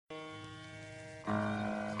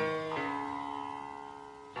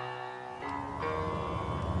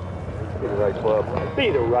right club. Be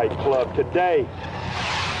the right club today.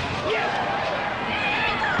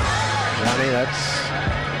 Johnny, that's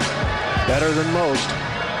better than most.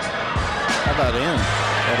 How about in?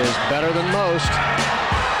 That is better than most.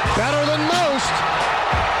 Better than most!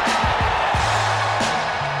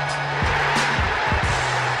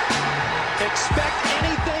 Expect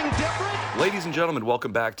anything different? Ladies and gentlemen,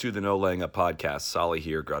 welcome back to the No Laying Up podcast. Solly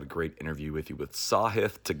here. Got a great interview with you with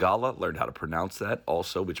Sahith Theegala. Learned how to pronounce that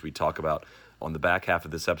also, which we talk about on the back half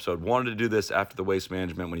of this episode. Wanted to do this after the Waste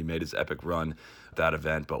Management when he made his epic run that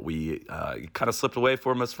event, but we kind of slipped away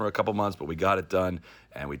from us for a couple months, but we got it done,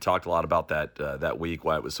 and we talked a lot about that week,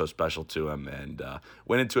 why it was so special to him, and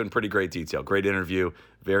went into it in pretty great detail. Great interview.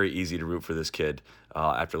 Very easy to root for this kid.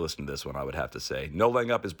 After listening to this one, I would have to say. No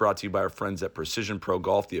Laying Up is brought to you by our friends at Precision Pro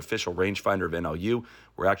Golf, the official rangefinder of NLU.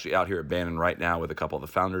 We're actually out here at Bannon right now with a couple of the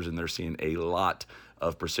founders, and they're seeing a lot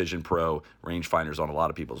of Precision Pro rangefinders on a lot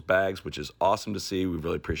of people's bags, which is awesome to see. We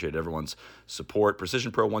really appreciate everyone's support.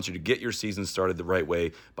 Precision Pro wants you to get your season started the right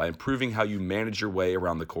way by improving how you manage your way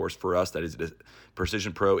around the course. For us, that is,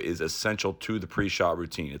 Precision Pro is essential to the pre-shot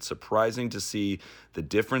routine. It's surprising to see the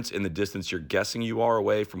difference in the distance you're guessing you are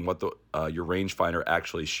away from what your rangefinder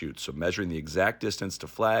actually shoots. So measuring the exact distance to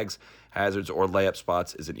flags, hazards, or layup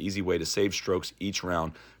spots is an easy way to save strokes each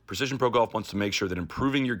round. Precision Pro Golf wants to make sure that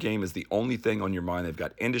improving your game is the only thing on your mind. They've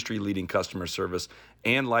got industry-leading customer service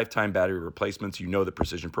and lifetime battery replacements. You know that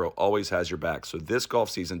Precision Pro always has your back. So this golf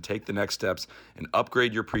season, take the next steps and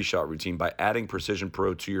upgrade your pre-shot routine by adding Precision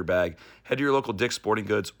Pro to your bag. Head to your local Dick's Sporting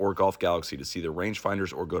Goods or Golf Galaxy to see the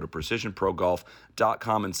rangefinders, or go to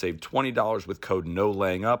precisionprogolf.com and save $20 with code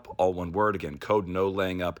NOLAYINGUP, all one word. Again, code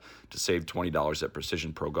NOLAYINGUP to save $20 at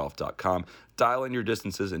precisionprogolf.com. Dial in your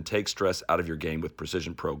distances and take stress out of your game with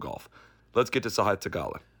Precision Pro Golf. Let's get to Sahith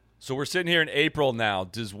Theegala. So we're sitting here in April now.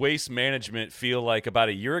 Does Waste Management feel like about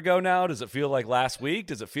a year ago now? Does it feel like last week?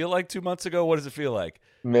 Does it feel like 2 months ago? What does it feel like?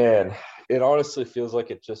 Man, it honestly feels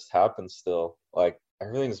like it just happened still. Like,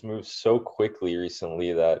 everything's moved so quickly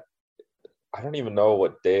recently that I don't even know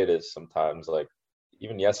what day it is sometimes. Like,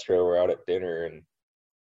 even yesterday we're out at dinner and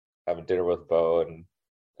having dinner with Bo and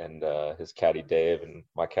his caddy Dave and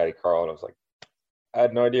my caddy Carl, and I was like, I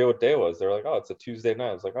had no idea what day it was. They were like, oh, it's a Tuesday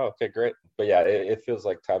night. I was like, oh, okay, great. But yeah, it feels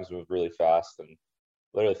like time's moved really fast, and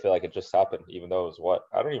literally feel like it just happened, even though it was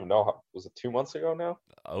I don't even know. Was it 2 months ago now?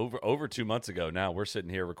 Over 2 months ago now. We're sitting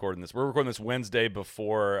here recording this. We're recording this Wednesday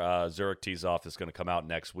before Zurich tees off. It's going to come out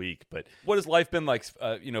next week. But what has life been like,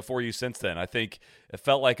 for you since then? I think it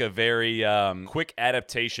felt like a very quick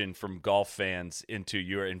adaptation from golf fans into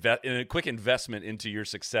your a quick investment into your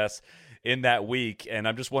success in that week. And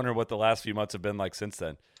I'm just wondering what the last few months have been like since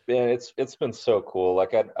then. Man, it's been so cool.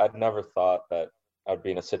 Like, I'd never thought that I'd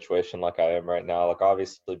be in a situation like I am right now. Like,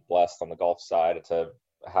 obviously blessed on the golf side to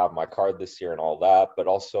have my card this year and all that, but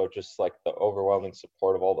also just like the overwhelming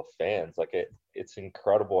support of all the fans. Like, it's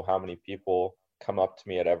incredible how many people come up to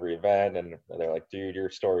me at every event and they're like, dude,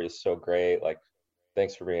 your story is so great. Like,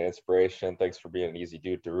 thanks for being an inspiration. Thanks for being an easy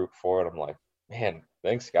dude to root for. And I'm like, man,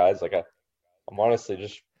 thanks guys. Like, I'm honestly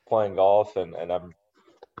just playing golf and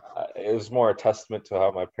it was more a testament to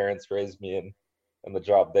how my parents raised me and the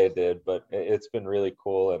job they did, but it's been really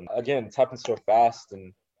cool. And again, it's happened so fast.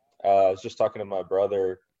 And I was just talking to my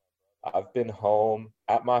brother. I've been home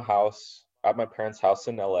at my house, at my parents' house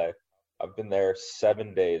in LA. I've been there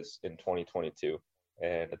 7 days in 2022,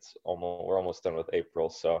 and we're almost done with April.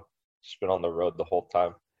 So just been on the road the whole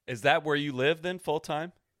time. Is that where you live then, full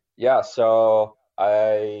time? Yeah. So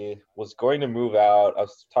I was going to move out. I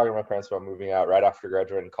was talking to my parents about moving out right after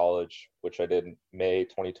graduating college, which I did in May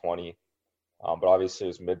 2020. But obviously it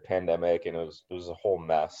was mid-pandemic and it was a whole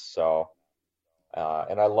mess. So,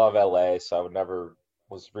 and I love LA, so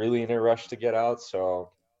was really in a rush to get out.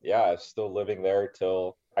 So yeah, I'm still living there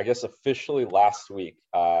till, I guess, officially last week.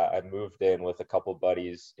 I moved in with a couple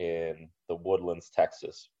buddies in the Woodlands,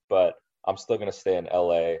 Texas, but I'm still going to stay in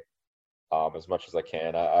LA as much as I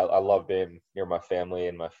can. I love being near my family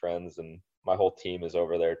and my friends, and my whole team is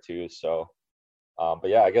over there too. So, but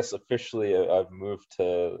yeah, I guess officially I've moved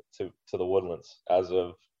to the Woodlands as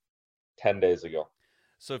of 10 days ago.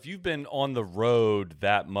 So if you've been on the road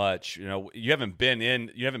that much, you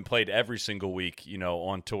haven't played every single week,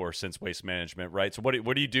 on tour since Waste Management, right? So what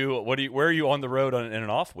do you do? Where are you on the road in an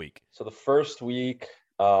off week? So the first week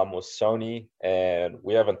was Sony, and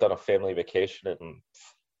we haven't done a family vacation in,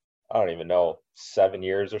 I don't even know, 7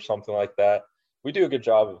 years or something like that. We do a good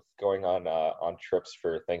job of going on trips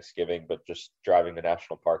for Thanksgiving, but just driving to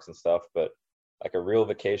national parks and stuff. But like a real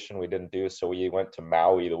vacation we didn't do. So we went to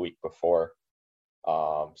Maui the week before.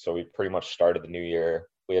 So we pretty much started the new year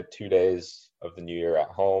we had 2 days of the new year at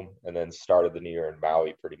home and then started the new year in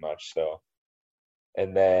Maui pretty much. So,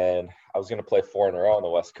 and then I was going to play 4 in a row on the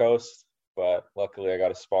West Coast, but luckily I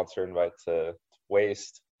got a sponsor invite to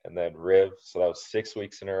Waste and then Riv. So that was 6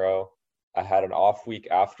 weeks in a row. I had an off week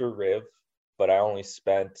after Riv, but I only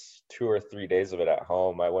spent 2 or 3 days of it at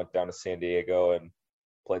home. I went down to San Diego and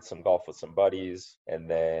played some golf with some buddies. And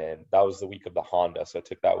then that was the week of the Honda. So I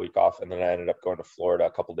took that week off. And then I ended up going to Florida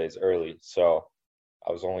a couple days early. So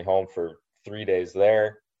I was only home for 3 days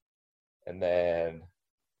there. And then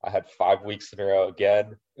I had 5 weeks in a row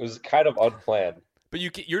again. It was kind of unplanned. But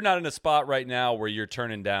you're not in a spot right now where you're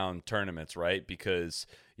turning down tournaments, right? Because,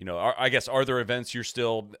 I guess, are there events you're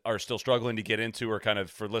still struggling to get into, or kind of,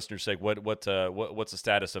 for listeners' sake, what's the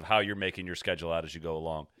status of how you're making your schedule out as you go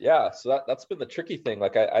along? Yeah, so that's been the tricky thing.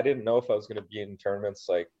 Like I didn't know if I was going to be in tournaments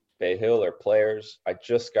like Bay Hill or Players.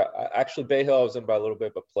 Actually Bay Hill I was in by a little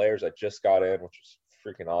bit, but Players I just got in, which was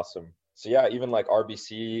freaking awesome. So yeah, even like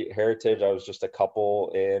RBC Heritage, I was just a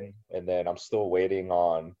couple in, and then I'm still waiting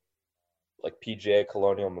on like PGA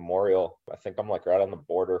Colonial Memorial. I think I'm like right on the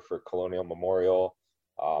border for Colonial Memorial.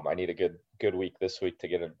 I need a good week this week to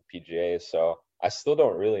get into PGA. So I still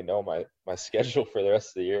don't really know my schedule for the rest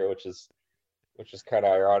of the year, which is kind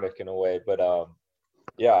of ironic in a way. But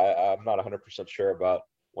yeah, I'm not 100% sure about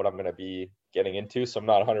what I'm going to be getting into. So I'm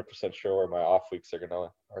not 100% sure where my off weeks are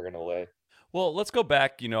gonna lay. Well, let's go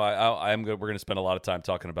back. We're going to spend a lot of time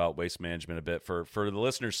talking about Waste Management a bit for the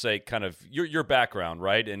listeners' sake, kind of your background,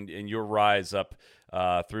 right, and your rise up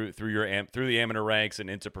through the amateur ranks and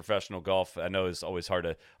into professional golf. I know it's always hard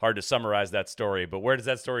to summarize that story, but where does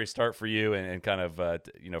that story start for you? And kind of for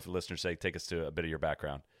the listeners' sake, take us to a bit of your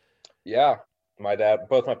background. Yeah,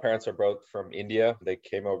 both my parents are both from India. They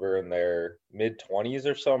came over in their mid-20s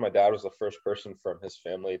or so. My dad was the first person from his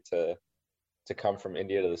family to come from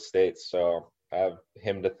India to the States. So I have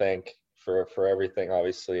him to thank for everything,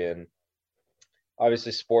 obviously. And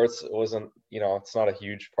obviously sports wasn't, it's not a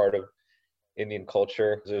huge part of Indian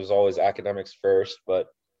culture. It was always academics first, but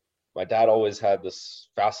my dad always had this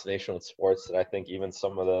fascination with sports that I think even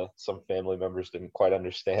some family members didn't quite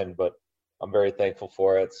understand, but I'm very thankful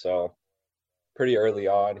for it. So pretty early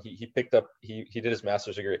on, he picked up, he did his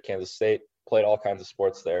master's degree at Kansas State, played all kinds of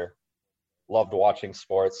sports there. Loved watching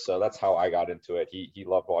sports, so that's how I got into it. He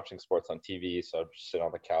loved watching sports on TV, so I'd just sit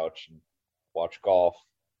on the couch and watch golf,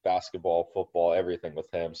 basketball, football, everything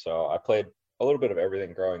with him. So I played a little bit of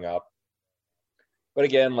everything growing up. But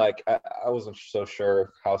again, like I wasn't so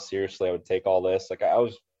sure how seriously I would take all this. Like I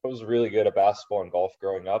was really good at basketball and golf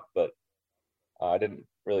growing up, but I didn't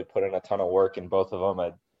really put in a ton of work in both of them.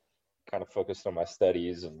 I kind of focused on my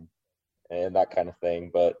studies and that kind of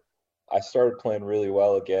thing. But I started playing really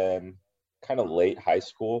well again kind of late high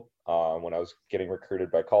school when I was getting recruited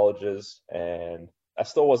by colleges, and I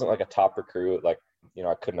still wasn't like a top recruit. Like,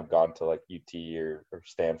 I couldn't have gone to like UT or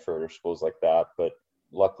Stanford or schools like that, but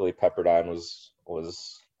luckily Pepperdine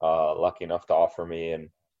was lucky enough to offer me and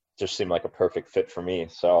just seemed like a perfect fit for me.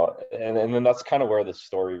 So, and then that's kind of where the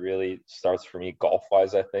story really starts for me golf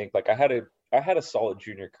wise. I think like I had a solid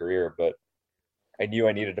junior career, but I knew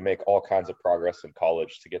I needed to make all kinds of progress in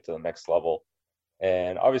college to get to the next level.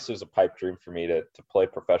 And obviously it was a pipe dream for me to play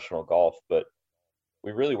professional golf, but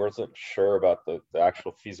we really wasn't sure about the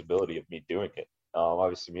actual feasibility of me doing it.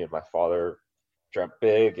 Obviously me and my father dreamt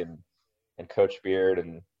big, and Coach Beard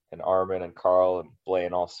and Armin and Carl and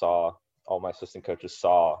Blaine all my assistant coaches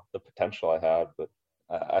saw the potential I had. But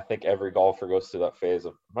I think every golfer goes through that phase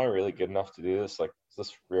of, am I really good enough to do this? Like, is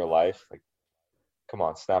this real life? Like, come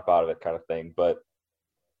on, snap out of it kind of thing. But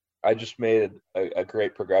I just made a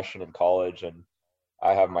great progression in college, and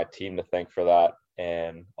I have my team to thank for that.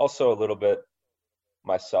 And also a little bit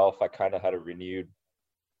myself, I kind of had a renewed,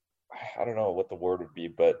 I don't know what the word would be,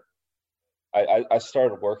 but I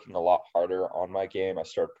started working a lot harder on my game. I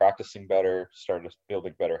started practicing better, started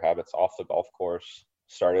building better habits off the golf course,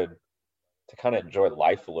 started to kind of enjoy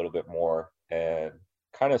life a little bit more and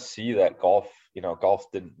kind of see that golf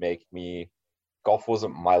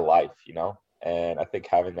wasn't my life, and I think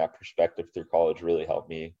having that perspective through college really helped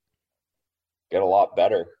me get a lot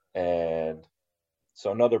better. And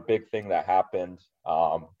so another big thing that happened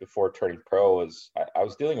before turning pro was I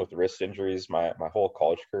was dealing with wrist injuries my whole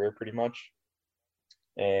college career pretty much.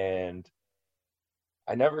 And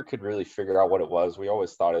I never could really figure out what it was. We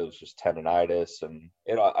always thought it was just tendonitis, and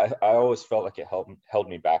I always felt like it held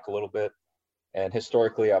me back a little bit. And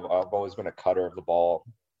historically, I've always been a cutter of the ball,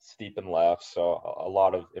 steep and left, so a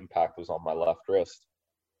lot of impact was on my left wrist.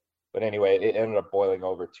 But anyway, it ended up boiling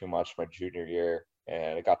over too much my junior year,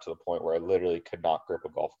 and it got to the point where I literally couldn't grip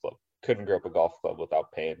a golf club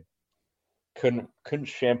without pain. couldn't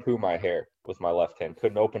shampoo my hair with my left hand,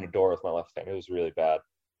 couldn't open a door with my left hand. It was really bad.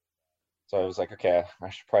 So I was like, okay, I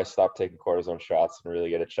should probably stop taking cortisone shots and really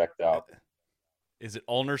get it checked out. Is it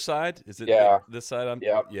ulnar side? Is it this side?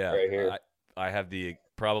 Yeah, yeah, right here. I have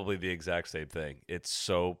probably the exact same thing. It's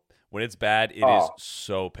so, when it's bad, it is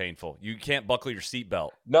so painful. You can't buckle your seatbelt.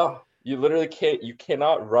 No, you literally can't. You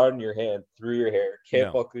cannot run your hand through your hair.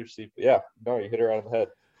 Can't buckle your seatbelt. Yeah, no, you hit it right on the head.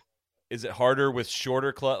 Is it harder with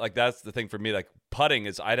shorter club? Like, that's the thing for me. Like, putting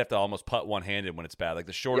is, I'd have to almost putt one-handed when it's bad. Like,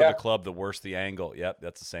 the shorter the club, the worse the angle. Yep,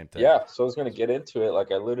 that's the same thing. Yeah, so I was going to get into it.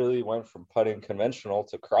 Like, I literally went from putting conventional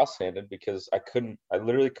to cross-handed because I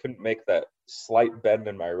literally couldn't make that slight bend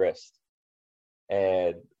in my wrist.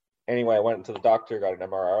 And anyway, I went to the doctor, got an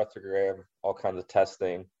MRI arthrogram, all kinds of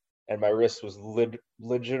testing, and my wrist was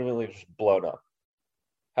legitimately just blown up.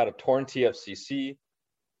 Had a torn TFCC,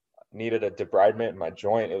 needed a debridement in my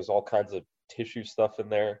joint. It was all kinds of tissue stuff in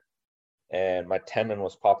there. And my tendon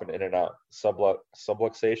was popping in and out.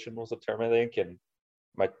 Subluxation was the term, I think. And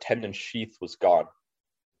my tendon sheath was gone.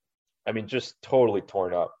 I mean, just totally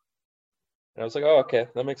torn up. And I was like, oh, okay,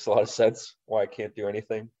 that makes a lot of sense why I can't do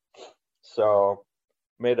anything. So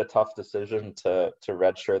made a tough decision to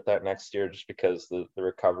redshirt that next year just because the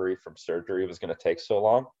recovery from surgery was going to take so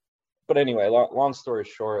long. But anyway, long story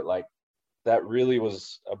short, like, that really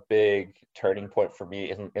was a big turning point for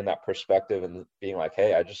me in that perspective, and being like,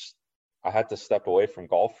 hey, I had to step away from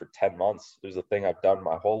golf for 10 months. It was a thing I've done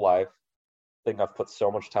my whole life. Thing I've put so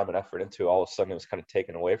much time and effort into. All of a sudden it was kind of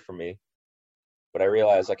taken away from me. But I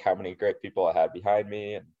realized like how many great people I had behind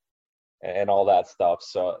me and all that stuff.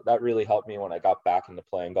 So that really helped me when I got back into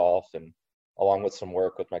playing golf, and along with some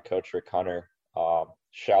work with my coach, Rick Hunter,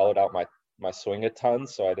 shallowed out my swing a ton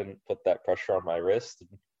so I didn't put that pressure on my wrist.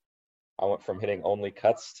 I went from hitting only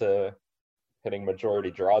cuts to hitting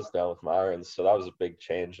majority draws down with my irons. So that was a big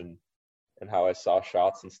change in how I saw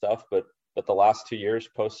shots and stuff. But the last 2 years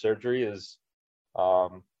post-surgery is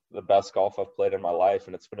the best golf I've played in my life.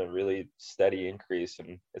 And it's been a really steady increase.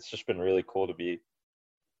 And it's just been really cool to be.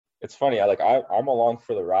 It's funny. I'm along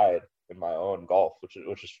for the ride in my own golf, which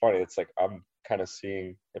is funny. It's like I'm kind of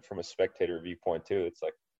seeing it from a spectator viewpoint too. It's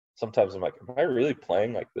like sometimes I'm like, am I really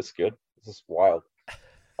playing like this good? This is wild.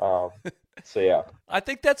 So yeah, I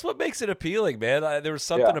think that's what makes it appealing, man. There was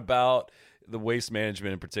something about the waste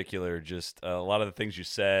management in particular, just a lot of the things you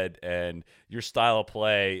said and your style of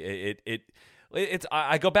play.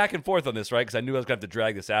 I go back and forth on this, right? Because I knew I was going to have to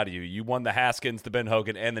drag this out of you. You won the Haskins, the Ben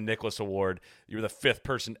Hogan, and the Nicklaus Award. You were the 5th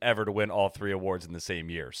person ever to win all 3 awards in the same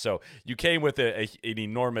year. So you came with an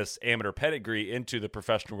enormous amateur pedigree into the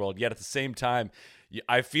professional world. Yet at the same time,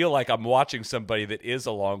 I feel like I'm watching somebody that is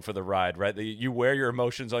along for the ride, right? You wear your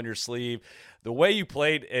emotions on your sleeve. The way you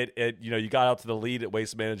played it, you got out to the lead at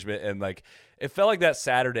Waste Management, and like it felt like that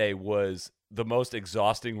Saturday was the most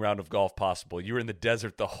exhausting round of golf possible. You were in the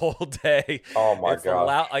desert the whole day. Oh my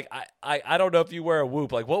god! I don't know if you wear a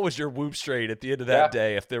whoop. Like, what was your whoop straight at the end of that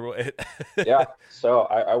day? If there were, yeah. So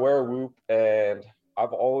I wear a whoop, and I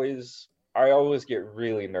always get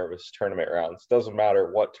really nervous tournament rounds. Doesn't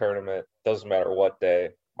matter what tournament, doesn't matter what day.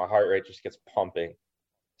 My heart rate just gets pumping.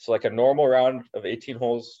 So like a normal round of 18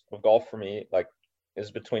 holes of golf for me, like, is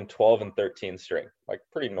between 12 and 13 string, like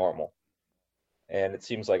pretty normal. And it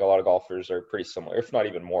seems like a lot of golfers are pretty similar, if not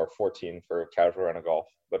even more, 14 for a casual round of golf.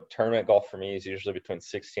 But tournament golf for me is usually between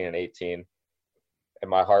 16 and 18. And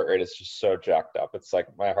my heart rate is just so jacked up. It's like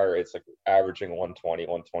my heart rate's like averaging 120,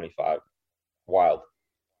 125. Wild.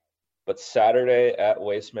 But Saturday at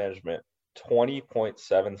Waste Management,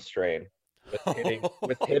 20.7 strain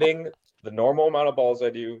with hitting the normal amount of balls I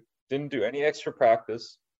do. Didn't do any extra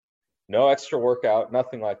practice, no extra workout,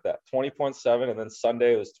 nothing like that. 20.7, and then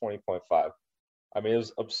Sunday was 20.5. I mean, it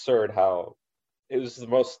was absurd how it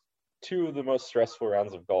was two of the most stressful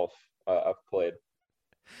rounds of golf I've played.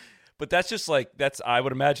 But that's just I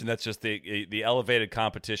would imagine that's just the elevated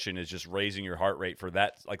competition is just raising your heart rate for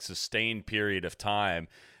that like sustained period of time.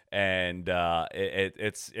 And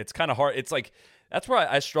it's kind of hard. It's like that's where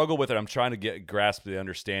I struggle with it. I'm trying to grasp the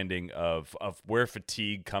understanding of where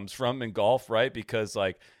fatigue comes from in golf, right? Because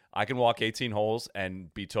like I can walk 18 holes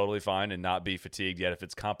and be totally fine and not be fatigued. Yet if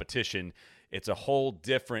it's competition, it's a whole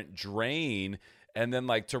different drain. And then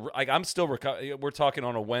I'm still we're talking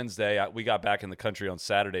on a Wednesday. We got back in the country on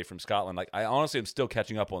Saturday from Scotland. Like I honestly am still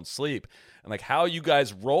catching up on sleep. And like how you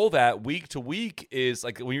guys roll that week to week is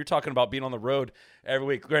like when you're talking about being on the road every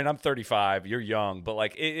week. Granted, I'm 35. You're young, but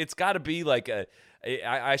like it's got to be like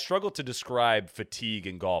I struggle to describe fatigue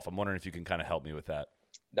in golf. I'm wondering if you can kind of help me with that.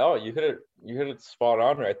 No, you hit it spot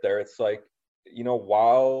on right there. It's like,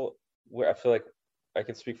 while I feel like I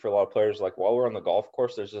can speak for a lot of players, like while we're on the golf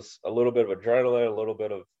course, there's just a little bit of adrenaline, a little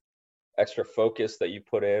bit of extra focus that you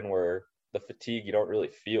put in where the fatigue you don't really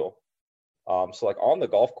feel. So like on the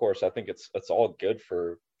golf course, I think it's all good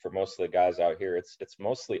for most of the guys out here. It's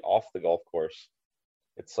mostly off the golf course.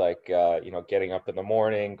 It's like, getting up in the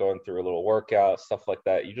morning, going through a little workout, stuff like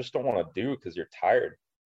that. You just don't want to do because you're tired.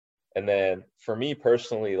 And then for me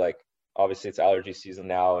personally, like obviously it's allergy season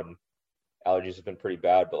now and allergies have been pretty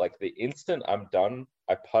bad, but like the instant I'm done,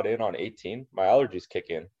 I putt in on 18, my allergies kick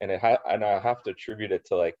in, and and I have to attribute it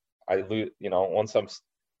to like I lose, once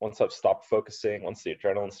I've stopped focusing, once the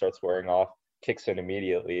adrenaline starts wearing off, kicks in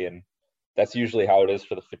immediately, and that's usually how it is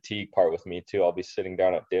for the fatigue part with me too. I'll be sitting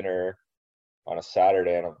down at dinner on a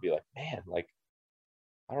Saturday and I'll be like, man, like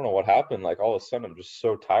I don't know what happened. Like all of a sudden I'm just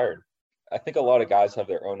so tired. I think a lot of guys have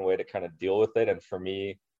their own way to kind of deal with it, and for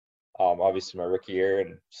me, obviously my rookie year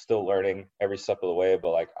and still learning every step of the way,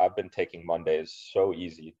 but like I've been taking Mondays so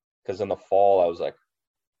easy because in the fall I was like,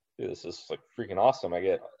 dude, this is like freaking awesome. I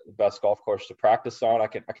get the best golf course to practice on. I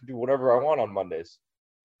can do whatever I want on Mondays.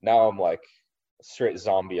 Now I'm like a straight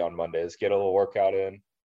zombie on Mondays. Get a little workout in,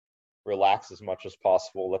 relax as much as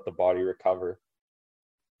possible, let the body recover.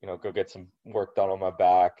 Go get some work done on my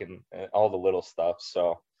back and all the little stuff.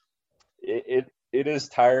 So it is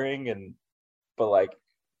tiring, but like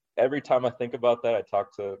every time I think about that, I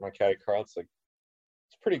talk to my caddy Carl. It's like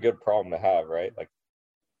it's a pretty good problem to have, right? Like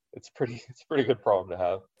it's a pretty good problem to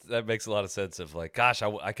have. That makes a lot of sense of like, gosh,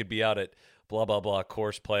 I could be out at blah, blah, blah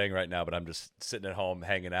course playing right now, but I'm just sitting at home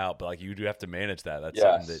hanging out. But like you do have to manage that. That's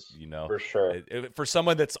something that, for sure. For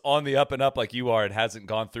someone that's on the up and up like you are and hasn't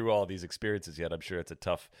gone through all these experiences yet, I'm sure it's a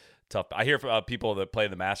tough. I hear from people that play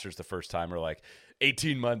the Masters the first time are like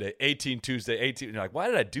 18 Monday, 18 Tuesday, 18. And you're like, why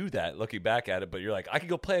did I do that? Looking back at it, but you're like, I could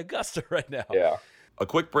go play Augusta right now. Yeah. A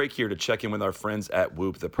quick break here to check in with our friends at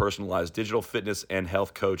Whoop, the personalized digital fitness and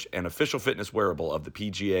health coach and official fitness wearable of the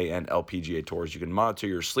PGA and LPGA tours. You can monitor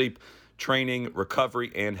your sleep, training,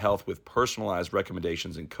 recovery, and health with personalized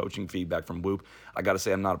recommendations and coaching feedback from Whoop. I got to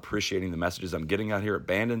say, I'm not appreciating the messages I'm getting out here at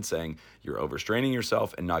Bandon saying you're overstraining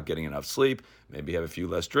yourself and not getting enough sleep. Maybe have a few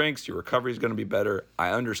less drinks. Your recovery is going to be better.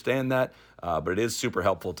 I understand that, but it is super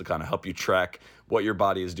helpful to kind of help you track what your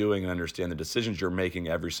body is doing and understand the decisions you're making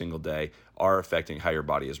every single day are affecting how your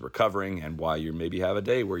body is recovering and why you maybe have a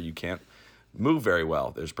day where you can't move very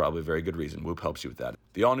well. There's probably a very good reason. Whoop helps you with that.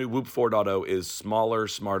 The all-new Whoop 4.0 is smaller,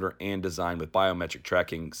 smarter, and designed with biometric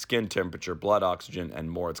tracking, skin temperature, blood oxygen,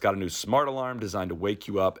 and more. It's got a new smart alarm designed to wake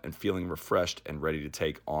you up and feeling refreshed and ready to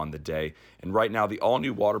take on the day. And right now, the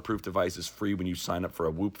all-new waterproof device is free when you sign up for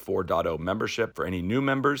a Whoop 4.0 membership. For any new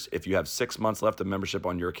members, if you have 6 months left of membership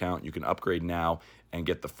on your account, you can upgrade now and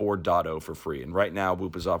get the 4.0 for free. And right now,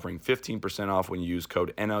 Whoop is offering 15% off when you use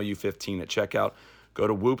code NLU15 at checkout. Go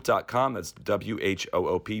to whoop.com, that's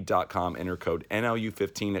WHOOP.com, enter code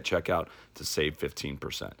NLU15 at checkout to save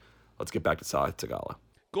 15%. Let's get back to Sahith Theegala.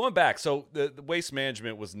 Going back, so the waste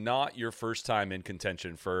management was not your first time in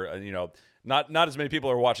contention for, not as many people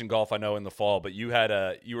are watching golf, I know, in the fall, but you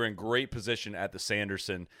were in great position at the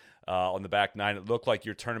Sanderson on the back nine. It looked like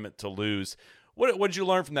your tournament to lose. What did you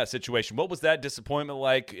learn from that situation? What was that disappointment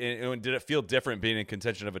like? And did it feel different being in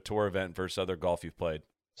contention of a tour event versus other golf you've played?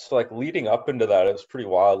 So like leading up into that, it was pretty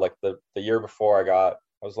wild. Like the year before I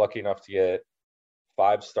was lucky enough to get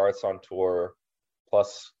 5 starts on tour,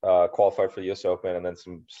 plus qualified for the US Open and then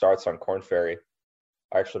some starts on Korn Ferry.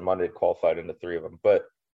 I actually Monday qualified into 3 of them, but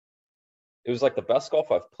it was like the best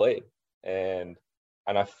golf I've played. And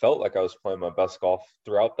I felt like I was playing my best golf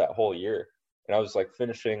throughout that whole year. And I was like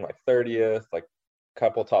finishing like 30th, like a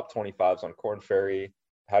couple top 25s on Korn Ferry,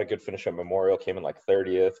 had a good finish at Memorial, came in like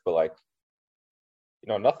 30th, but like,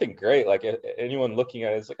 nothing great. Like anyone looking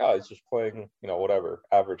at it is like, oh, he's just playing, whatever,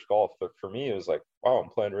 average golf. But for me, it was like, wow, I'm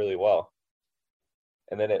playing really well.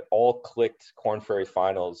 And then it all clicked Korn Ferry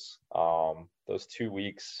finals. Those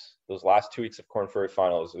last 2 weeks of Korn Ferry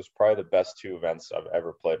finals, it was probably the best 2 events I've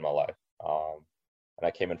ever played in my life. And I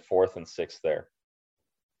came in 4th and 6th there.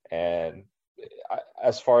 And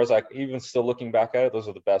as far as even still looking back at it, those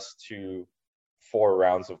are the best 4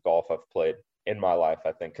 rounds of golf I've played in my life,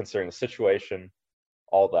 I think, considering the situation,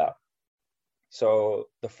 all that. So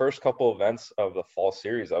the first couple events of the fall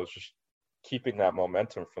series, I was just keeping that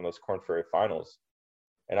momentum from those Korn Ferry finals.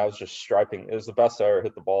 And I was just striping. It was the best I ever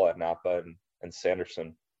hit the ball at Napa and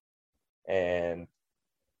Sanderson. And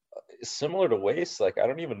similar to Waste, like I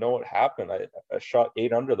don't even know what happened. I shot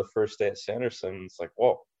 8 under the first day at Sanderson. It's like,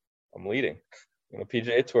 whoa, I'm leading in a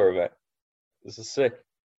PGA Tour event. This is sick.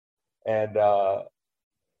 And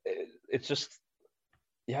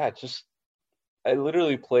I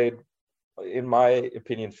literally played in my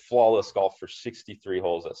opinion, flawless golf for 63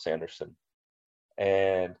 holes at Sanderson.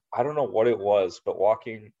 And I don't know what it was, but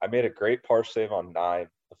I made a great par save on 9,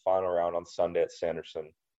 the final round on Sunday at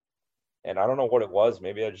Sanderson. And I don't know what it was.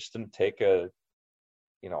 Maybe I just didn't take an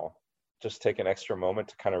extra moment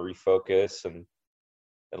to kind of refocus and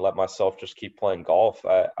let myself just keep playing golf.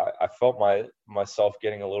 I felt myself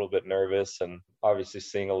getting a little bit nervous, and obviously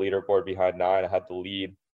seeing a leaderboard behind 9, I had the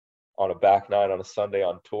lead on a back 9 on a Sunday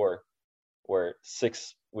on tour, where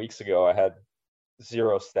 6 weeks ago I had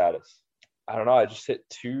 0 status. I don't know. I just hit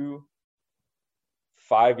 2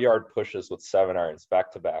 5-yard pushes with 7 irons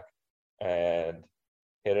back to back, and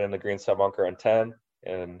hit it in the green side bunker on 10,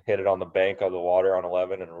 and hit it on the bank of the water on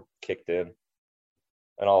 11, and kicked in.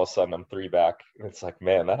 And all of a sudden I'm 3 back. And it's like,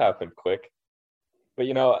 man, that happened quick. But,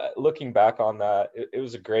 looking back on that, it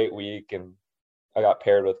was a great week. And I got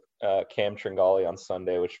paired with Cam Tringali on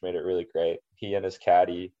Sunday, which made it really great. He and his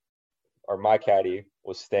caddy, or my caddy,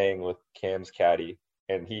 was staying with Cam's caddy.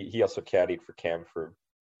 And he also caddied for Cam for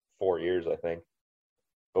 4 years, I think.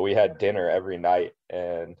 But we had dinner every night,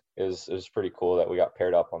 and it was pretty cool that we got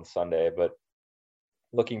paired up on Sunday. But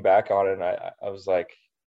looking back on it, I was like,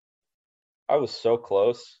 I was so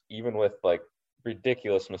close, even with like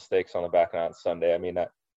ridiculous mistakes on the back nine on Sunday. I mean,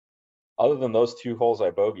 other than those 2 holes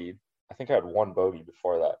I bogeyed, I think I had 1 bogey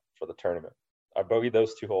before that for the tournament. I bogeyed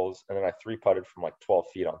those 2 holes, and then I 3-putted from like 12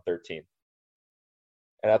 feet on 13.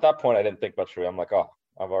 And at that point, I didn't think much of it. I'm like, oh,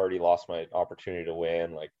 I've already lost my opportunity to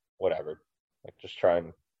win. Like, whatever. Like, just try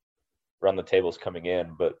and run the tables coming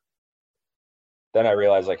in. But then I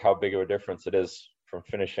realized like how big of a difference it is from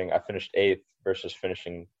finishing. I finished 8th versus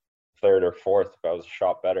finishing 3rd or 4th if I was a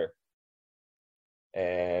shot better.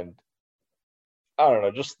 And I don't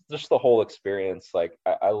know, just the whole experience. Like,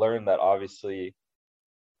 I learned that obviously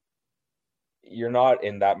you're not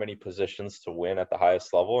in that many positions to win at the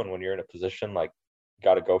highest level. And when you're in a position, like,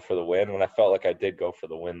 got to go for the win. And I felt like I did go for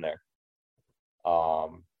the win there.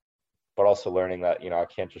 But also learning that, I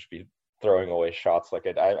can't just be throwing away shots. Like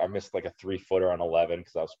I missed like a 3-footer on 11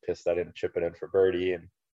 because I was pissed I didn't chip it in for birdie, and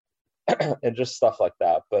and just stuff like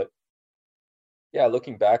that. But yeah,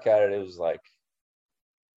 looking back at it, it was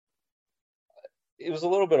a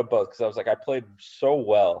little bit of both, because I was like, I played so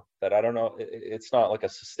well that I don't know, it's not like a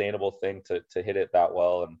sustainable thing to hit it that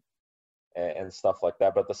well and stuff like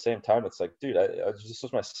that. But at the same time, it's like, dude, this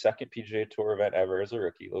was my 2nd PGA Tour event ever as a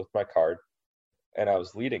rookie with my card, and I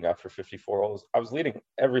was leading after 54 holes. I was leading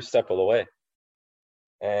every step of the way,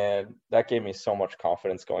 and that gave me so much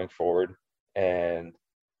confidence going forward. And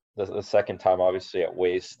the second time, obviously at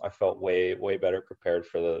Waste, I felt way better prepared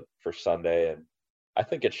for Sunday, and I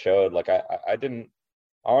think it showed. Like I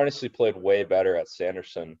honestly played way better at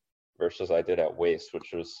Sanderson versus I did at Waste,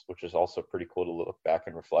 which is also pretty cool to look back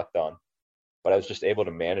and reflect on. But I was just able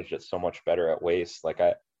to manage it so much better at Waste. Like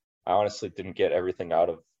I honestly didn't get everything out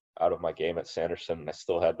of my game at Sanderson, and I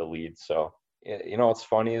still had the lead. So what's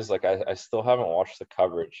funny is like I still haven't watched the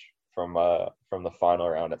coverage from the final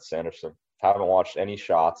round at Sanderson. Haven't watched any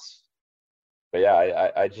shots. But yeah,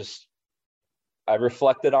 I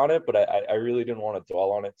reflected on it, but I really didn't want to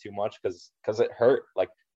dwell on it too much because it hurt. Like,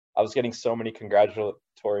 I was getting so many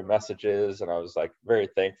congratulatory messages, and I was like very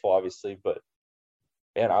thankful, obviously. But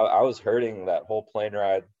man, I was hurting that whole plane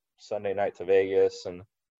ride Sunday night to Vegas, and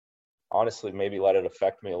honestly maybe let it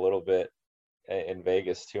affect me a little bit in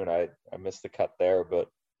Vegas too. And I missed the cut there, but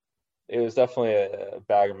it was definitely a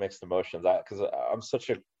bag of mixed emotions. Because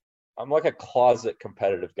I'm like a closet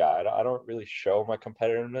competitive guy. I don't really show my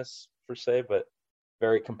competitiveness per se, but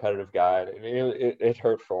very competitive guy. It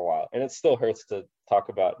hurt for a while, and it still hurts to talk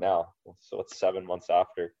about now. So it's 7 months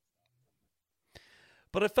after.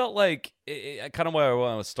 But it felt like, kind of where I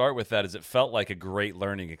want to start with that is it felt like a great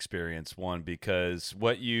learning experience, one, because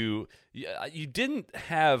what you didn't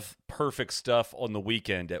have perfect stuff on the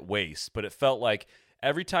weekend at Waste, but it felt like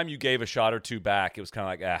every time you gave a shot or 2 back, it was kind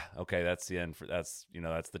of like, okay, that's the end. That's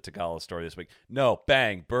the Theegala story this week. No,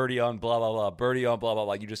 bang, birdie on blah, blah, blah, birdie on blah, blah,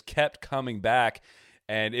 blah. You just kept coming back.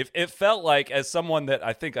 And it felt like, as someone that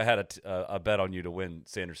I think I had a bet on you to win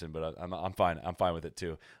Sanderson, but I'm fine. I'm fine with it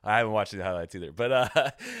too. I haven't watched the highlights either, but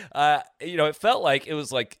it felt like it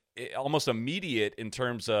was like almost immediate in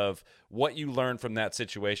terms of what you learned from that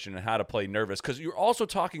situation and how to play nervous. Because you're also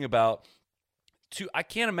talking about I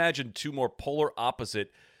can't imagine 2 more polar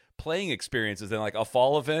opposite playing experiences than like a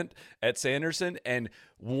fall event at Sanderson and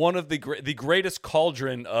one of the greatest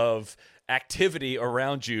cauldron of activity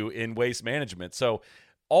around you in Waste Management. So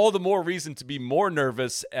all the more reason to be more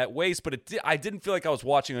nervous at Waste, but I didn't feel like I was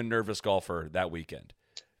watching a nervous golfer that weekend.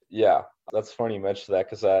 Yeah, that's funny you mentioned that,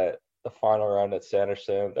 because the final round at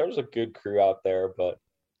Sanderson, there was a good crew out there, but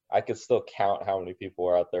I could still count how many people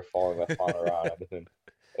were out there following that final round. And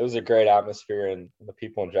it was a great atmosphere, and the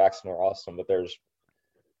people in Jackson were awesome. But there's,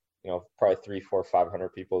 probably 300, 400, 500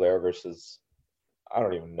 people there versus I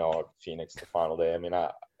don't even know at Phoenix the final day. I mean,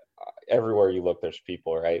 everywhere you look, there's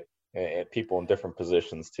people, right? And people in different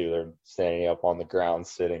positions too. They're standing up on the ground,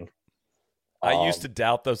 sitting. I used to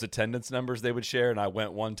doubt those attendance numbers they would share, and I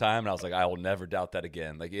went one time, and I was like, I will never doubt that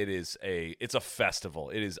again. Like, it's a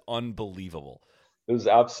festival. It is unbelievable. It was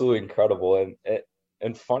absolutely incredible,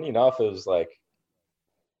 and funny enough, it was like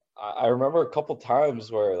I remember a couple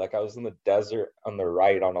times where like I was in the desert on the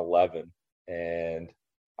right on 11, and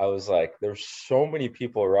I was like, there's so many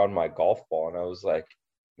people around my golf ball, and I was like,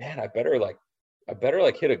 man, I better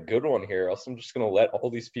hit a good one here, else I'm just gonna let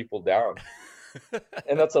all these people down.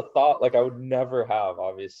 And that's a thought like I would never have,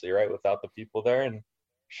 obviously, right, without the people there. And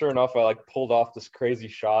sure enough, I like pulled off this crazy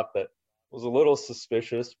shot that was a little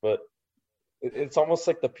suspicious, but it's almost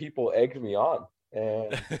like the people egged me on.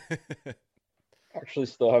 And I actually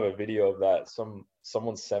still have a video of that.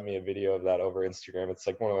 Someone sent me a video of that over Instagram. It's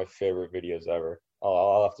like one of my favorite videos ever.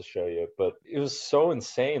 I'll have to show you. But it was so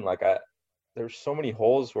insane. Like there's so many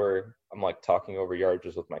holes where I'm like talking over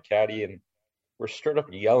yardages with my caddy, and we're straight up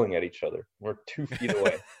yelling at each other. We're 2 feet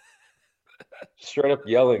away. Straight up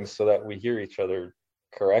yelling so that we hear each other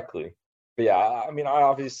correctly. But yeah, I mean, I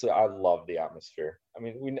love the atmosphere. I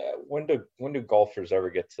mean, when do golfers ever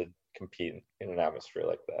get to compete in an atmosphere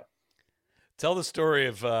like that? Tell the story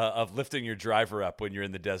of lifting your driver up when you're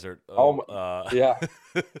in the desert. Yeah.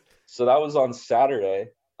 So that was on Saturday,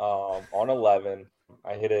 on 11.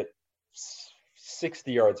 I hit it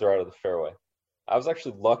 60 yards right out of the fairway. I was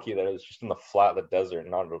actually lucky that it was just in the flat of the desert,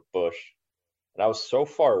 not in a bush. And I was so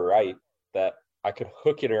far right that I could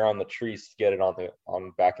hook it around the trees to get it on the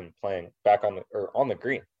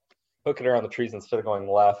green. Hook it around the trees instead of going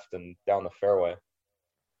left and down the fairway.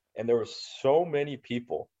 And there was so many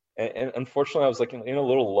people. And unfortunately, I was like in a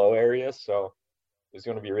little low area, so it was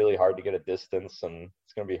going to be really hard to get a distance, and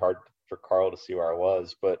it's going to be hard for Carl to see where I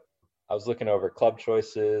was. But I was looking over club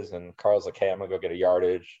choices, and Carl's like, hey, I'm going to go get a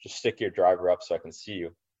yardage. Just stick your driver up so I can see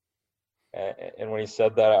you. And when he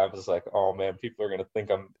said that, I was like, oh, man, people are going to think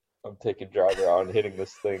I'm taking driver out and hitting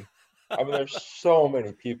this thing. I mean, there's so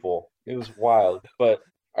many people. It was wild. But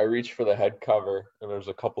I reached for the head cover, and there's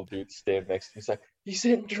a couple dudes standing next to me. He's like, he's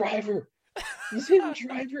hitting driver. He's hitting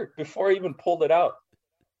driver before I even pulled it out.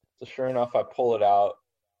 So sure enough, I pull it out,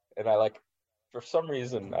 and I for some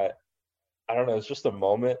reason, I don't know, it's just a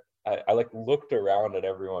moment. I looked around at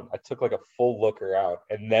everyone. I took like a full look around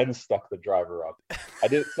and then stuck the driver up.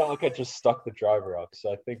 It's not like I just stuck the driver up.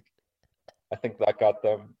 So I think that got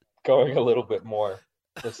them going a little bit more.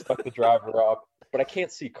 So I stuck the driver up, but I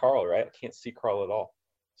can't see Carl, right? I can't see Carl at all.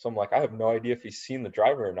 So I'm like, I have no idea if he's seen the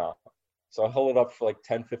driver or not. So I held it up for like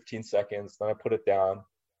 10, 15 seconds. Then I put it down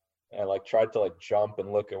and tried to jump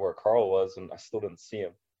and look at where Carl was, and I still didn't see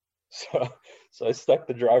him. So I stuck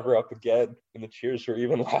the driver up again, and the cheers were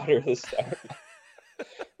even louder this time.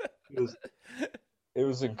 It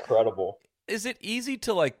was incredible. Is it easy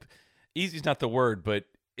to easy is not the word, but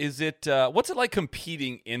is it what's it like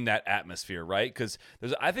competing in that atmosphere, right? Because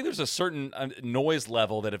I think there's a certain noise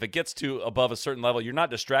level that if it gets to above a certain level, you're not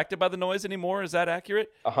distracted by the noise anymore. Is that accurate?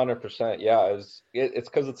 100%. Yeah, it's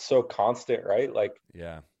because it's so constant, right?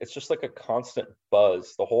 Yeah, it's just like a constant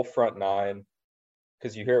buzz. The whole front nine,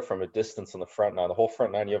 because you hear it from a distance on the front nine. The whole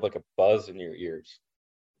front nine, you have like a buzz in your ears,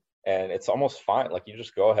 and it's almost fine. Like you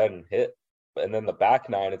just go ahead and hit, and then the back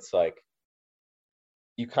nine, it's like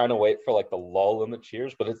you kind of wait for the lull in the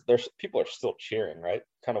cheers, but there's people are still cheering, right?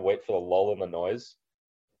 Kind of wait for the lull in the noise,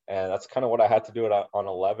 and that's kind of what I had to do it on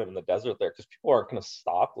 11 in the desert there, because people aren't going to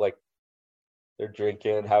stop. They're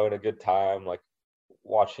drinking, having a good time,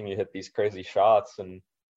 watching you hit these crazy shots. And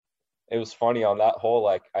it was funny on that hole.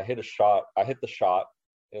 I hit the shot.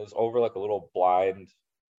 It was over a little blind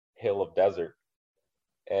hill of desert,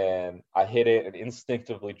 and I hit it and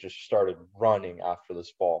instinctively just started running after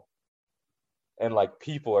this ball. And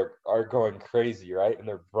people are going crazy, right? And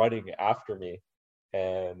they're running after me.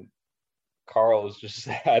 And Carl was just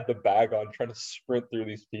had the bag on, trying to sprint through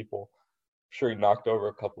these people. I'm sure he knocked over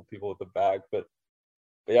a couple people with the bag, but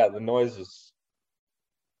yeah, the noise was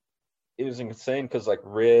insane, because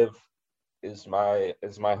Riv is my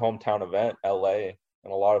hometown event, LA,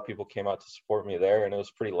 and a lot of people came out to support me there, and it was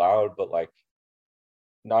pretty loud, but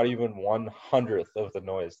not even 1/100th of the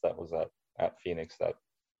noise that was at Phoenix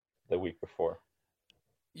the week before.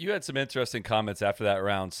 You had some interesting comments after that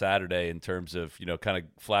round Saturday in terms of, kind of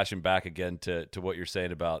flashing back again to what you're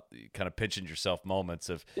saying about kind of pinching yourself moments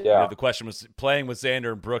of, Yeah. the question was playing with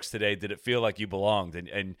Xander and Brooks today, did it feel like you belonged?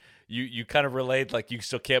 And you kind of relayed like you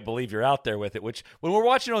still can't believe you're out there with it, which when we're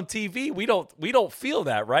watching on TV, we don't feel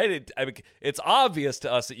that, right? It's obvious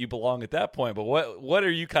to us that you belong at that point, but what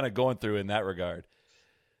are you kind of going through in that regard?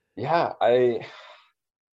 Yeah, I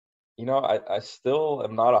still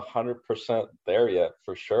am not 100% there yet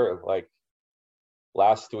for sure. Like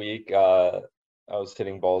last week, I was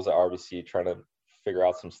hitting balls at RBC trying to figure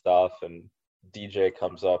out some stuff, and DJ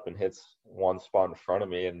comes up and hits one spot in front of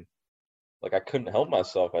me, and like I couldn't help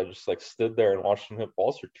myself. I just like stood there and watched him hit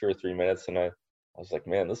balls for 2 or 3 minutes, and I was like,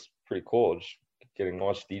 man, this is pretty cool. Just getting to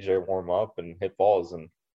watch DJ warm up and hit balls, and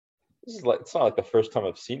this is like it's not like the first time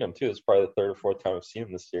I've seen him too. It's probably the third or fourth time I've seen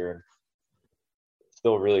him this year, and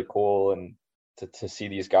still really cool. And to see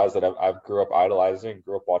these guys that I've grew up idolizing,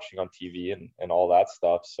 grew up watching on TV and all that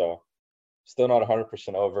stuff. So still not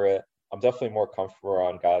 100% over it. I'm definitely more comfortable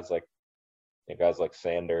around guys like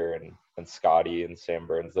Sander and Scotty and Sam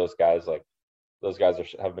Burns. Those guys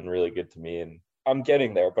have been really good to me, and I'm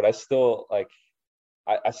getting there. But I still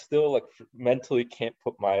mentally can't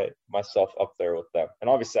put myself up there with them. And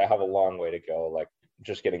obviously I have a long way to go. Like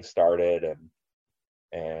just getting started,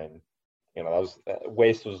 and that was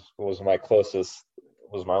Waste was my closest,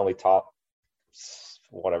 was my only top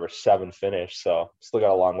 7 finish. So still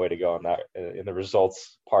got a long way to go in that, in the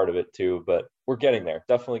results part of it too, but we're getting there,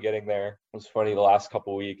 definitely getting there. It was funny, last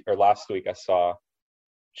week I saw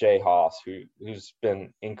Jay Haas, who's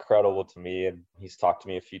been incredible to me, and he's talked to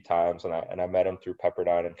me a few times, and I met him through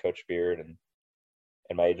Pepperdine and Coach Beard and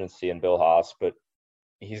my agency and Bill Haas. But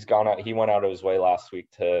he went out of his way last week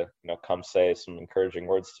to come say some encouraging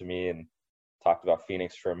words to me, and talked about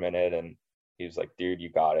Phoenix for a minute, and he was like, dude,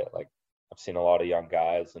 you got it. Like I've seen a lot of young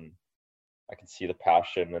guys, and I can see the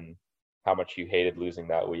passion and how much you hated losing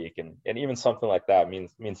that week, and even something like that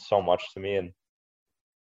means so much to me. And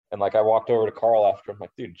like I walked over to Carl after, I'm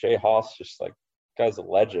like, dude, Jay Haas, just like, guy's a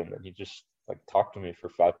legend, and he just like talked to me for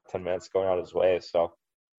 5-10 minutes going out his way. So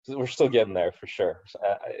we're still getting there for sure. So,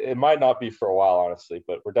 it might not be for a while, honestly,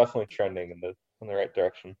 but we're definitely trending in the right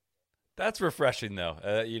direction. That's refreshing, though.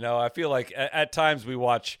 I feel like at times we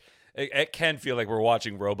watch. It can feel like we're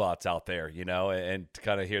watching robots out there, and to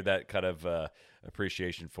kind of hear that kind of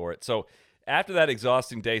appreciation for it. So after that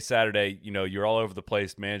exhausting day Saturday, you're all over the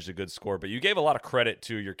place, managed a good score, but you gave a lot of credit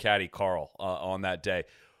to your caddy Carl on that day.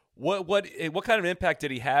 What kind of impact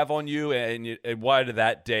did he have on you, and why did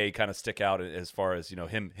that day kind of stick out as far as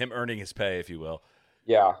him earning his pay, if you will?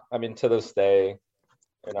 Yeah, I mean, to this day,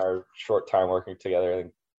 in our short time working together, I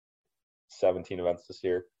think 17 events this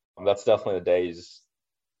year. That's definitely the day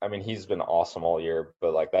he's been awesome all year,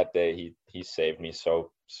 but like that day he saved me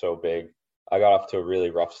so big. I got off to a really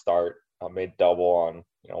rough start. I made double on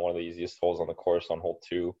one of the easiest holes on the course on hole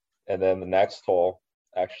 2, and then the next hole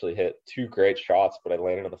actually hit 2 great shots, but I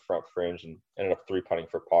landed on the front fringe and ended up 3-putting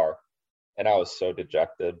for par, and I was so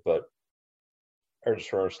dejected. But I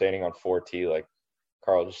just remember standing on 4T, like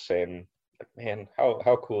Carl just saying, like, man,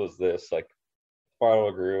 how cool is this? Like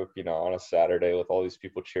final group, on a Saturday with all these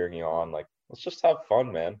people cheering you on, like let's just have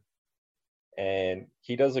fun, man. And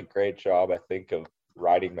he does a great job, I think, of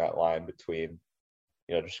riding that line between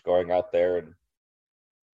just going out there and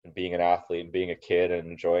being an athlete and being a kid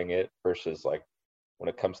and enjoying it, versus like when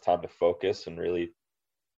it comes time to focus and really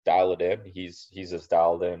dial it in, he's as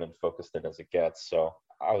dialed in and focused in as it gets. So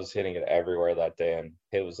I was hitting it everywhere that day, and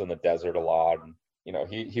it was in the desert a lot, and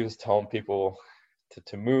he was telling people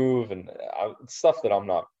to move, and stuff that I'm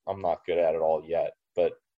not good at all yet.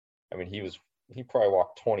 But I mean, he probably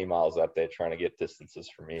walked 20 miles that day trying to get distances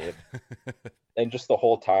for me, and just the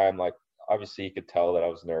whole time, like obviously he could tell that I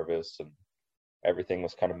was nervous and everything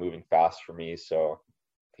was kind of moving fast for me. So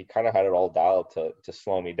he kind of had it all dialed to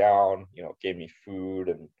slow me down, gave me food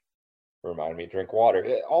and reminded me to drink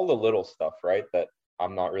water, all the little stuff, right, that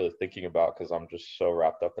I'm not really thinking about because I'm just so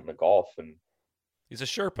wrapped up in the golf. And he's a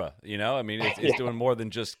Sherpa, I mean, he's doing more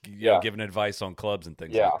than just giving advice on clubs and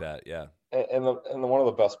things like that. Yeah. And one of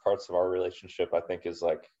the best parts of our relationship, I think, is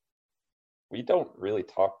like we don't really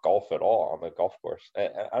talk golf at all on the golf course.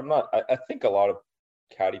 I think a lot of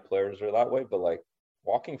caddy players are that way, but like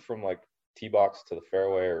walking from like tee box to the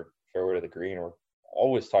fairway or fairway to the green, we're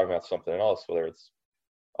always talking about something else, whether it's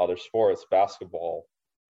other sports, basketball,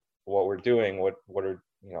 what we're doing, what are,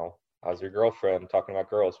 how's your girlfriend, talking about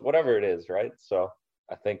girls, whatever it is, right? So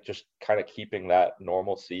I think just kind of keeping that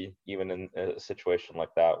normalcy, even in a situation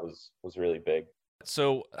like that, was really big.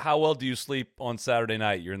 So how well do you sleep on Saturday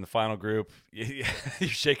night? You're in the final group. You're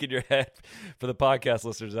shaking your head. For the podcast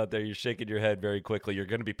listeners out there, you're shaking your head very quickly. You're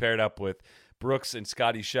going to be paired up with Brooks and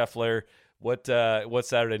Scotty Scheffler. What's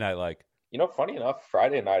Saturday night like? Funny enough,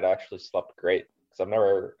 Friday night I actually slept great because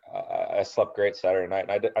I slept great Saturday night.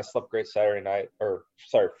 And I slept great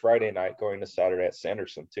Friday night going to Saturday at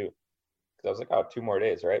Sanderson too. Because I was like, oh, 2 more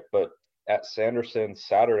days, right? But at Sanderson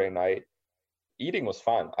Saturday night, eating was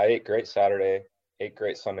fine. I ate great Saturday, ate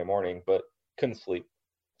great Sunday morning, but couldn't sleep.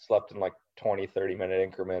 Slept in like 20, 30-minute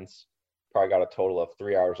increments. Probably got a total of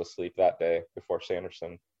 3 hours of sleep that day before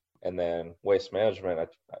Sanderson. And then waste management,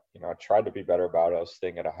 I tried to be better about it. I was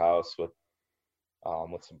staying at a house with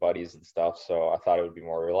some buddies and stuff, so I thought it would be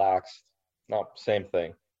more relaxed. No, same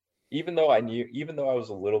thing. Even though I was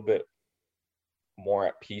a little bit more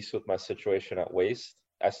at peace with my situation at waste,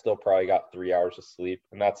 I still probably got 3 hours of sleep,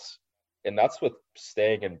 and that's with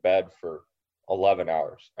staying in bed for 11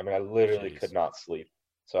 hours. I mean, I literally could not sleep.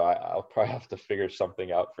 So I'll probably have to figure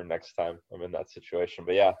something out for next time I'm in that situation.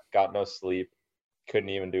 But yeah, got no sleep. Couldn't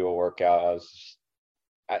even do a workout. I was just,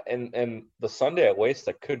 and the Sunday at Waste,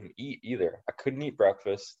 I couldn't eat either. I couldn't eat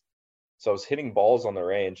breakfast. So I was hitting balls on the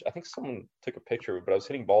range. I think someone took a picture of it, but I was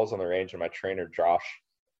hitting balls on the range, and my trainer, Josh,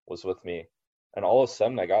 was with me. And all of a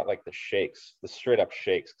sudden, I got like the straight up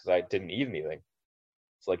shakes, because I didn't eat anything.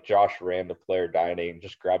 It's like Josh ran to player dining,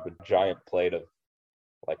 just grabbed a giant plate of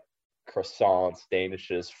like croissants,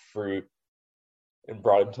 danishes, fruit, and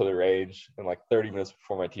brought him to the range. And like 30 minutes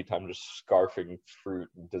before my tee time, just scarfing fruit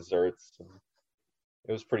and desserts. And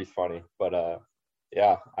it was pretty funny. But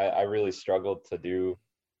yeah, I really struggled to do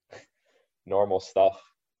normal stuff.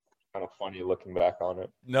 Kind of funny looking back on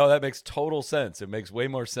it. No, that makes total sense. It makes way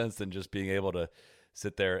more sense than just being able to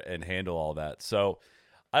sit there and handle all that. So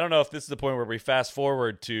I don't know if this is the point where we fast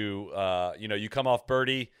forward to, you come off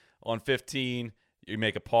birdie on 15, you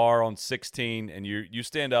make a par on 16, and you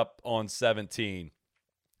stand up on 17.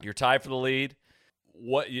 You're tied for the lead.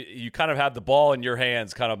 What you kind of have the ball in your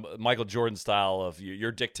hands, kind of Michael Jordan style of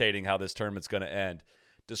you're dictating how this tournament's going to end.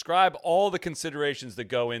 Describe all the considerations that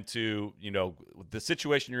go into, the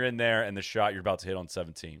situation you're in there and the shot you're about to hit on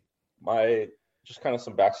 17. Just kind of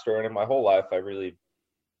some backstory. In my whole life, I've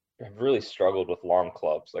really struggled with long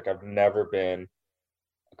clubs. Like, I've never been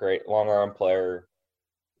a great long arm player,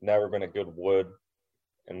 never been a good wood,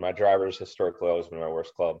 and my driver's historically always been my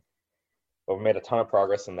worst club. But I've made a ton of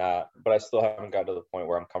progress in that, but I still haven't got to the point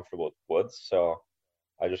where I'm comfortable with woods. So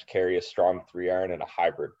I just carry a strong 3-iron and a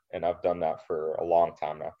hybrid, and I've done that for a long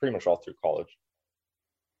time now, pretty much all through college.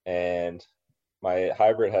 And my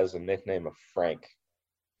hybrid has a nickname of Frank.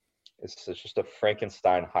 It's just a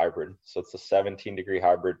Frankenstein hybrid. So it's a 17-degree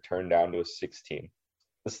hybrid turned down to a 16.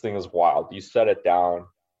 This thing is wild. You set it down.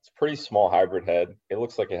 It's a pretty small hybrid head. It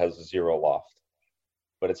looks like it has 0 loft,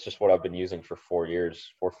 but it's just what I've been using for 4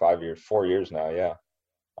 years now. Yeah.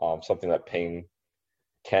 Something that Payne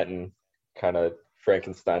Kenton kind of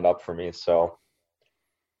Frankenstein up for me. So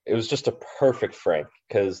it was just a perfect Frank,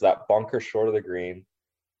 because that bunker short of the green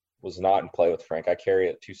was not in play with Frank. I carry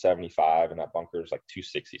it 275, and that bunker is like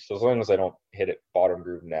 260. So as long as I don't hit it bottom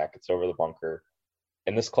groove neck, it's over the bunker.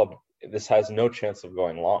 And this has no chance of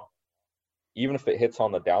going long. Even if it hits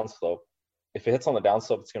on the downslope, it's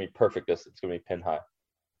going to be perfect distance. It's going to be pin high.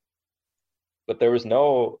 But there was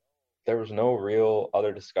no real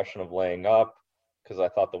other discussion of laying up, because I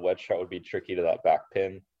thought the wedge shot would be tricky to that back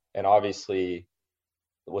pin. And obviously,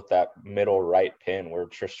 with that middle right pin, we're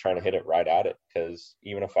just trying to hit it right at it, because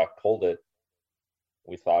even if I pulled it,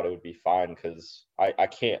 we thought it would be fine, because I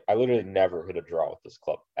literally never hit a draw with this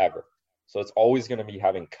club, ever. So it's always going to be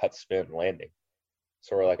having cut spin landing.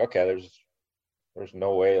 So we're like, okay, there's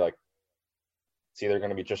no way, like, it's either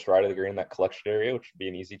going to be just right of the green in that collection area, which would be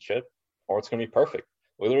an easy chip, or it's going to be perfect.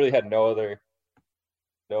 We literally had no other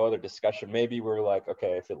discussion. Maybe we're like,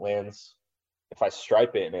 okay, if I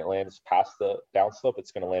stripe it and it lands past the downslope,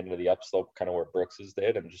 it's going to land into the upslope, kind of where Brooks's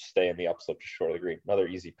did, and just stay in the upslope just short of the green. Another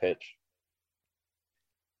easy pitch.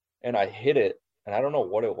 And I hit it, and I don't know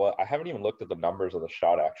what it was. I haven't even looked at the numbers of the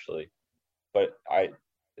shot, actually. But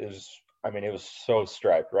it was so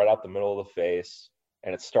striped, right out the middle of the face,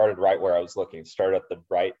 and it started right where I was looking. It started at the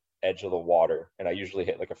right edge of the water, and I usually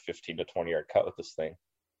hit like a 15 to 20 yard cut with this thing.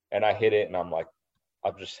 And I hit it, and I'm like,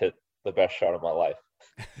 I've just hit the best shot of my life.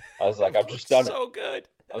 I was like, I've just done it. So good.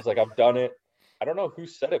 I was like, I've done it. I don't know who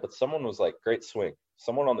said it, but someone was like, great swing.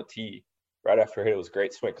 Someone on the tee right after I hit it was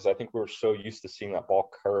great swing, because I think we were so used to seeing that ball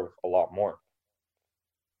curve a lot more.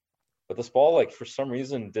 But this ball, like, for some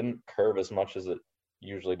reason, didn't curve as much as it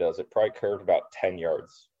usually does. It probably curved about 10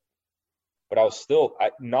 yards. But I was still,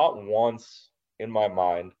 not once in my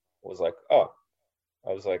mind was like, oh,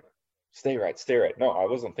 I was like, stay right, stay right. No, I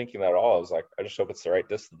wasn't thinking that at all. I was like, I just hope it's the right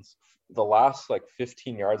distance. The last like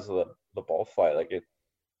 15 yards of the ball flight, like it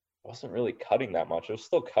wasn't really cutting that much. It was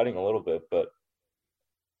still cutting a little bit, but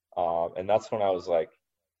and that's when I was like,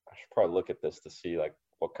 I should probably look at this to see like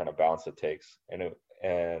what kind of bounce it takes. And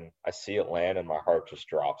I see it land and my heart just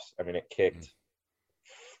drops. I mean, it kicked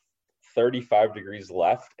 35 degrees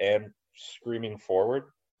left and screaming forward.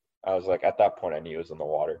 I was like, at that point, I knew it was in the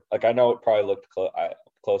water. Like, I know it probably looked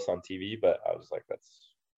close on TV, but I was like,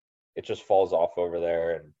 it just falls off over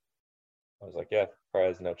there. And I was like, yeah, probably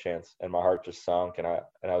has no chance. And my heart just sunk, and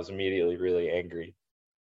I was immediately really angry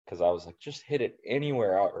because I was like, just hit it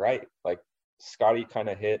anywhere outright. Like Scotty kind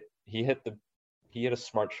of he hit a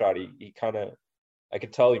smart shot. He kind of, I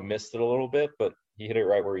could tell he missed it a little bit, but he hit it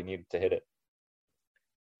right where he needed to hit it.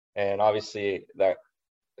 And obviously that,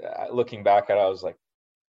 looking back at it, I was like,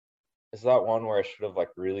 is that one where I should have like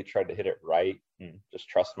really tried to hit it right and just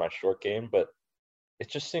trust my short game? But it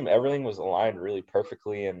just seemed everything was aligned really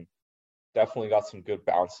perfectly, and definitely got some good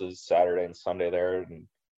bounces Saturday and Sunday there. And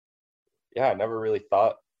yeah, I never really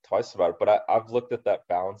thought twice about it, but I've looked at that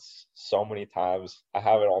bounce so many times. I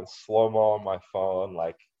have it on slow-mo on my phone.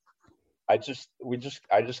 Like I just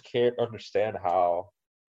can't understand how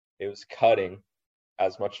it was cutting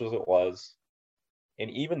as much as it was.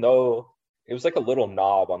 And even though it was like a little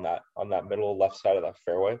knob on that middle left side of that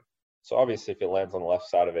fairway, so obviously if it lands on the left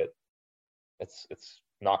side of it, it's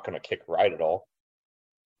not going to kick right at all.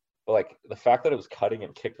 But like the fact that it was cutting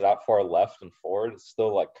and kicked that far left and forward, it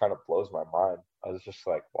still like kind of blows my mind. I was just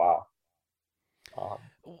like, wow.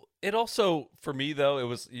 It also, for me though, it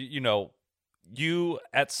was, you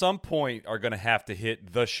at some point are going to have to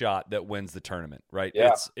hit the shot that wins the tournament, right?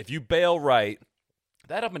 Yeah. If you bail right,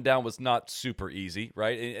 that up and down was not super easy,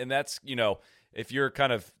 right? And that's, if you're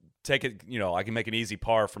kind of I can make an easy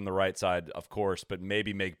par from the right side, of course, but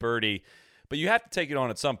maybe make birdie. But you have to take it on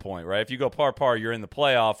at some point, right? If you go par, you're in the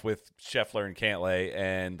playoff with Scheffler and Cantlay,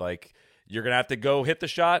 and like you're going to have to go hit the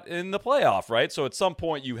shot in the playoff, right? So at some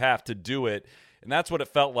point you have to do it. And that's what it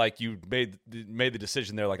felt like. You made the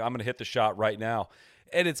decision there, like, I'm going to hit the shot right now.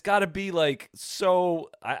 And it's got to be like, so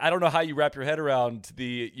I don't know how you wrap your head around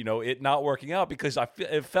the, it not working out, because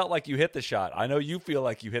it felt like you hit the shot. I know you feel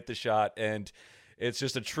like you hit the shot, and it's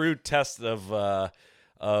just a true test of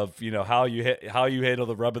how you handle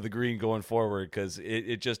the rub of the green going forward, because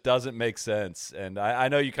it just doesn't make sense. And I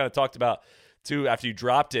know you kind of talked about too, after you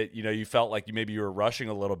dropped it, you felt like maybe you were rushing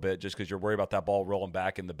a little bit just because you're worried about that ball rolling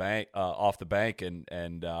back in the bank, off the bank, and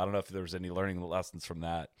I don't know if there was any learning lessons from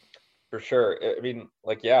that. For sure. I mean,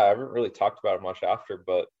 like, yeah, I haven't really talked about it much after,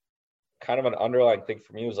 but kind of an underlying thing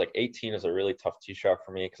for me was like 18 is a really tough tee shot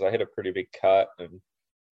for me because I hit a pretty big cut, and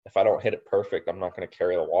if I don't hit it perfect, I'm not going to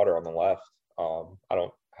carry the water on the left. I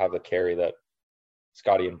don't have the carry that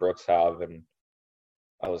Scotty and Brooks have, and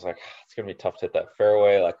I was like, it's going to be tough to hit that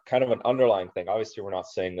fairway, like kind of an underlying thing. Obviously, we're not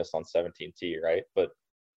saying this on 17T, right? But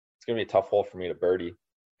it's going to be a tough hole for me to birdie.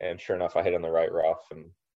 And sure enough, I hit in the right rough and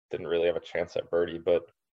didn't really have a chance at birdie. But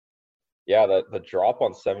yeah, the drop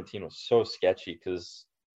on 17 was so sketchy because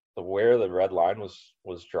where the red line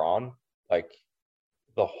was drawn, like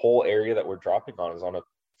the whole area that we're dropping on is on a,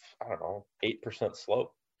 I don't know, 8%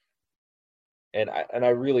 slope. And I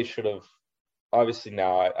really should have, obviously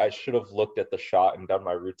now I should have looked at the shot and done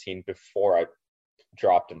my routine before I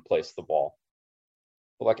dropped and placed the ball.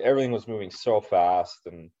 But like everything was moving so fast,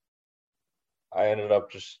 and I ended up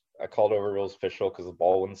I called over rules official because the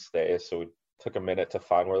ball wouldn't stay. So we took a minute to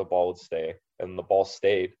find where the ball would stay, and the ball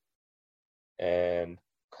stayed. And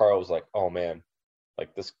Carl was like, oh man,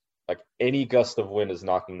 like any gust of wind is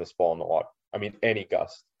knocking this ball in the water. I mean, any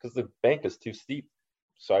gust, because the bank is too steep.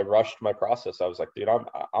 So I rushed my process. I was like, dude,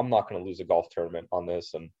 I'm not going to lose a golf tournament on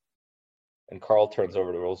this. And Carl turns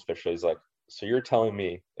over to the rules official. He's like, so you're telling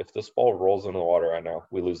me if this ball rolls in the water right now,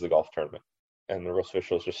 we lose the golf tournament? And the rules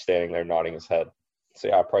official is just standing there nodding his head. So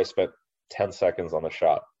yeah, I probably spent 10 seconds on the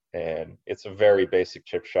shot, and it's a very basic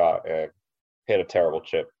chip shot, and hit a terrible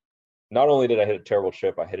chip. Not only did I hit a terrible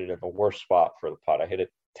chip, I hit it in the worst spot for the putt. I hit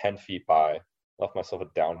it 10 feet by, left myself a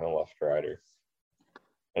downhill left rider.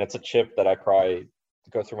 And it's a chip that I probably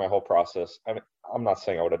go through my whole process. I mean, I'm not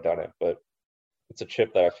saying I would have done it, but it's a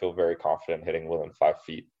chip that I feel very confident hitting within 5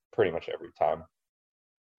 feet pretty much every time.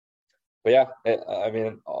 But yeah, I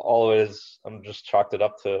mean, all of it is, I'm just chalked it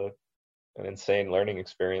up to an insane learning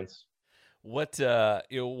experience. What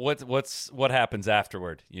happens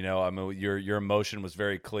afterward? I mean, your emotion was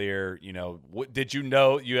very clear. Did you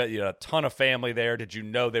know you had a ton of family there? Did you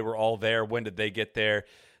know they were all there? When did they get there?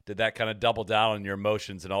 Did that kind of double down on your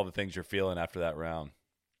emotions and all the things you're feeling after that round?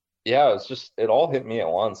 Yeah, it all hit me at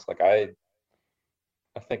once. Like I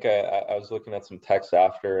I think I was looking at some texts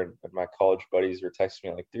after, and my college buddies were texting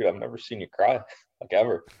me like, "Dude, I've never seen you cry like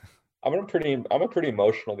ever." I'm a pretty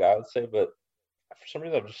emotional guy, I would say, but for some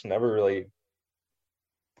reason I've just never really,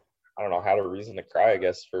 I don't know, had a reason to cry, I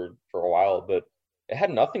guess, for a while. But it had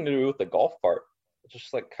nothing to do with the golf part. It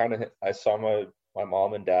just like kind of, I saw my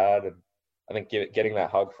mom and dad, and I think getting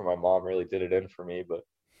that hug from my mom really did it in for me.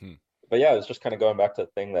 Hmm. But yeah, it was just kind of going back to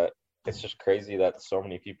the thing that it's just crazy that so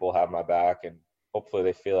many people have my back, and hopefully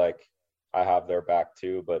they feel like I have their back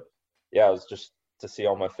too. But yeah, it was just to see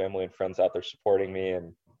all my family and friends out there supporting me.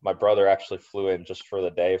 And my brother actually flew in just for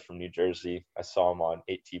the day from New Jersey. I saw him on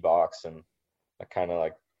 8T box, and that kind of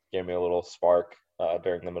like gave me a little spark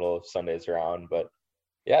during the middle of Sunday's round. But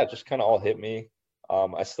yeah, it just kind of all hit me.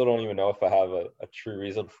 I still don't even know if I have a true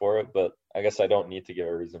reason for it, but I guess I don't need to give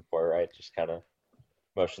a reason for it, right? Just kind of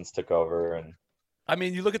emotions took over. And I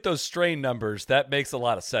mean, you look at those strain numbers, that makes a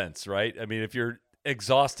lot of sense, right? I mean, if you're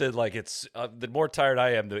exhausted, like it's the more tired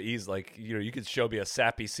I am, the ease, like, you know, you could show me a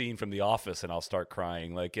sappy scene from The Office and I'll start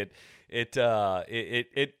crying. Like it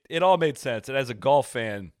all made sense. And as a golf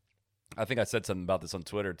fan, I think I said something about this on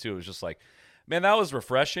Twitter too. It was just like, man, that was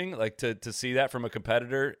refreshing, like to see that from a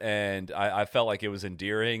competitor. And I felt like it was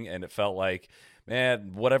endearing, and it felt like,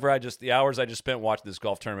 man, the hours I just spent watching this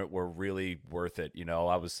golf tournament were really worth it. You know,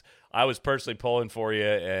 I was personally pulling for you,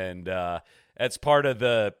 and that's part of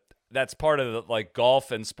the like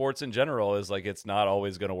golf and sports in general is like it's not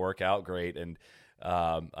always going to work out great. And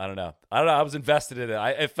I don't know. I was invested in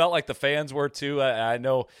it. It felt like the fans were too. I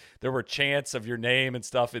know there were chants of your name and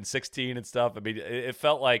stuff in 16 and stuff. I mean, it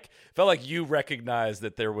felt like you recognized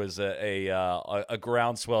that there was a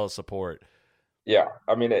groundswell of support. yeah,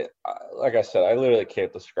 I mean, like I said, I literally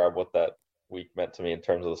can't describe what that week meant to me in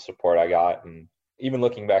terms of the support I got. And even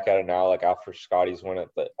looking back at it now, like after Scotty's win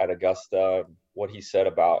at Augusta, what he said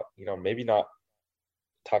about, you know, maybe not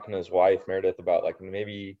talking to his wife Meredith about like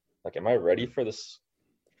maybe like, am I ready for this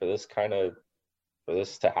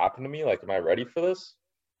to happen to me? Like, am I ready for this?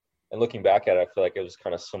 And looking back at it, I feel like it was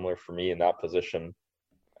kind of similar for me in that position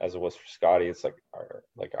as it was for Scotty. It's like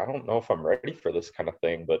I don't know if I'm ready for this kind of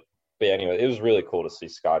thing, but anyway, it was really cool to see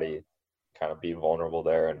Scotty kind of be vulnerable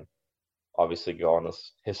there, and obviously go on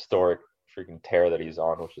this historic freaking tear that he's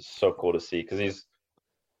on, which is so cool to see, because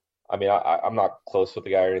I'm not close with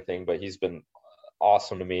the guy or anything, but he's been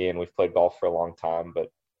awesome to me, and we've played golf for a long time. But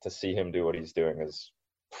to see him do what he's doing is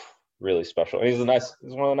really special. And he's one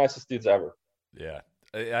of the nicest dudes ever. Yeah.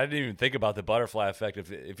 I didn't even think about the butterfly effect.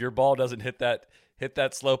 If your ball doesn't hit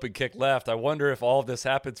that slope and kick left, I wonder if all of this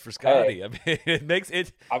happens for Scotty. Hey, I mean, it makes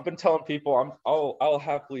it. I've been telling people I'll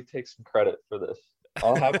happily take some credit for this.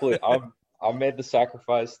 I'll happily I made the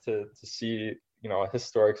sacrifice to see, you know, a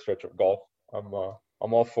historic stretch of golf. I'm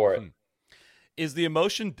all for it. Is the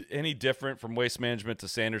emotion any different from Waste Management to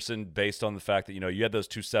Sanderson based on the fact that, you know, you had those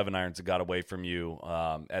 2 7-irons that got away from you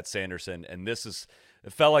at Sanderson, and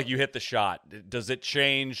it felt like you hit the shot. Does it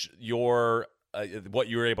change your what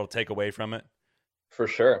you were able to take away from it? For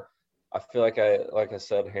sure. I feel like I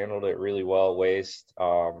said, handled it really well. Waste,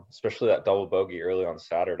 especially that double bogey early on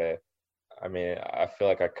Saturday. I mean, I feel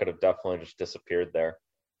like I could have definitely just disappeared there.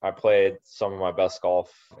 I played some of my best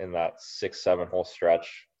golf in that 6-7 hole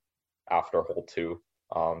stretch after hole 2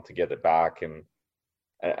 to get it back, and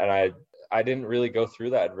I didn't really go through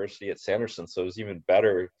that adversity at Sanderson, so it was even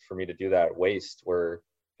better for me to do that at Waste, where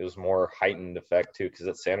it was more heightened effect too, because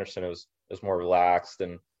at Sanderson it was more relaxed,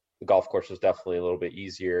 and the golf course was definitely a little bit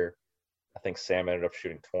easier. I think Sam ended up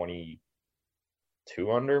shooting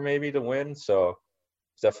 22 under maybe to win, so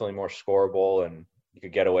it's definitely more scoreable, and you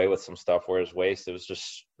could get away with some stuff. Whereas Waste, it was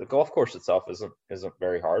just, the golf course itself isn't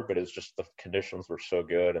very hard, but it's just the conditions were so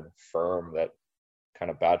good and firm that kind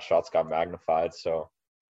of bad shots got magnified. So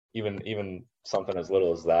even something as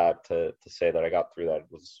little as that to say that I got through that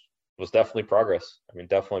was definitely progress. I mean,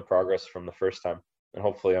 definitely progress from the first time, and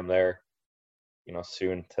hopefully I'm there, you know,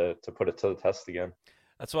 soon to put it to the test again.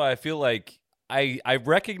 That's why I feel like I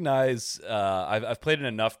recognize I've played in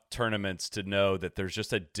enough tournaments to know that there's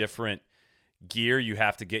just a different gear you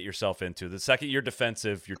have to get yourself into. The second you're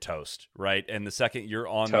defensive, you're toast, right? And the second you're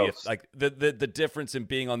on Toast. the difference in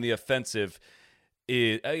being on the offensive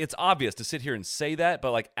is, it's obvious to sit here and say that,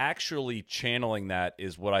 but like actually channeling that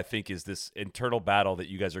is what I think is this internal battle that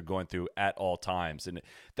you guys are going through at all times. And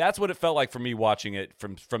that's what it felt like for me watching it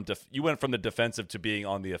you went from the defensive to being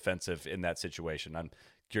on the offensive in that situation. I'm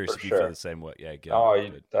curious if you feel the same way. Yeah,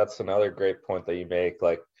 good. That's another great point that you make.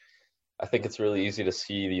 Like, I think it's really easy to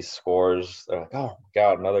see these scores. They're like, oh my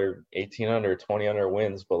God, another 18 under, 20 under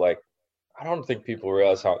wins. But like, I don't think people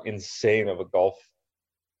realize how insane of a golf,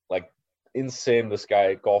 like insane this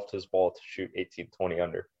guy golfed his ball to shoot 18, 20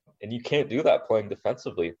 under. And you can't do that playing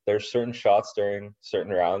defensively. There's certain shots during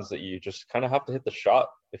certain rounds that you just kind of have to hit the shot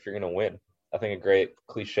if you're going to win. I think a great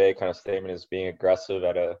cliche kind of statement is being aggressive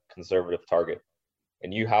at a conservative target.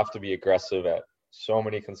 And you have to be aggressive at so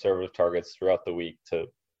many conservative targets throughout the week to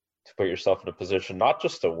put yourself in a position, not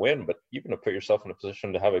just to win, but even to put yourself in a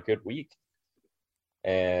position to have a good week.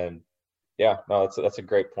 And yeah, no, that's a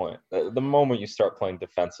great point. The moment you start playing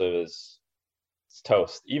defensive it's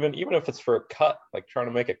toast. Even if it's for a cut, like trying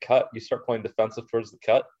to make a cut, you start playing defensive towards the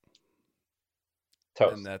cut.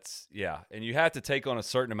 Toast. And that's and you have to take on a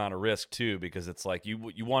certain amount of risk too, because it's like you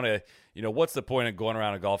want to, what's the point of going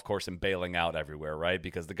around a golf course and bailing out everywhere, right?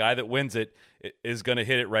 Because the guy that wins it is going to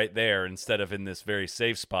hit it right there instead of in this very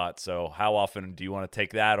safe spot. So how often do you want to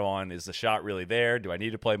take that on? Is the shot really there? Do I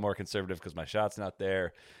need to play more conservative because my shot's not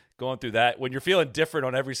there? Going through that when you're feeling different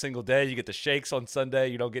on every single day, you get the shakes on Sunday,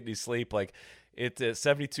 you don't get any sleep. Like it's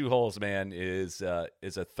 72 holes, man, is a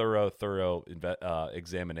thorough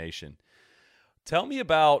examination. Tell me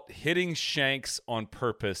about hitting shanks on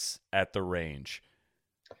purpose at the range.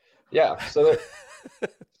 Yeah, so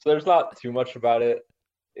there's not too much about it.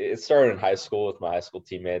 It started in high school with my high school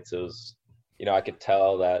teammates. It was, I could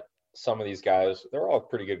tell that some of these guys, they're all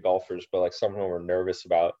pretty good golfers, but like some of them were nervous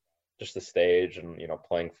about just the stage and,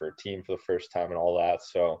 playing for a team for the first time and all that.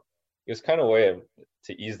 So it was kind of a way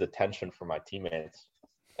to ease the tension for my teammates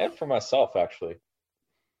and for myself, actually.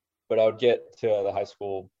 But I would get to the high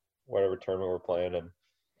school whatever tournament we're playing and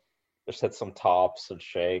just hit some tops and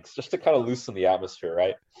shakes just to kind of loosen the atmosphere,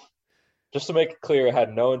 right? Just to make it clear, I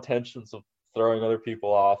had no intentions of throwing other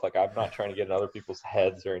people off. Like, I'm not trying to get in other people's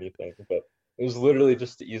heads or anything, but it was literally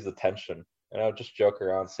just to ease the tension. And I would just joke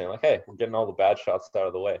around saying like, hey, we're getting all the bad shots out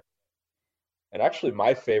of the way. And actually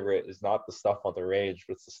my favorite is not the stuff on the range,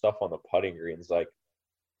 but it's the stuff on the putting greens. Like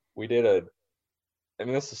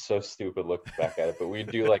this is so stupid looking back at it, but we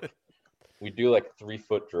do like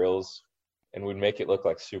 3-foot drills and we'd make it look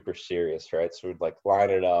like super serious, right? So we'd like line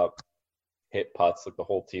it up, hit putts, like the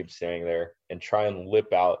whole team standing there and try and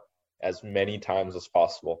lip out as many times as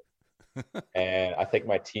possible. And I think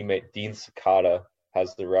my teammate Dean Sakata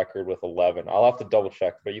has the record with 11. I'll have to double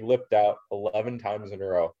check, but he lipped out 11 times in a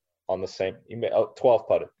row on the same, 12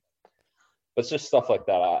 putted. But it's just stuff like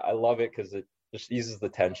that. I love it because it just eases the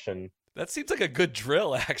tension. That seems like a good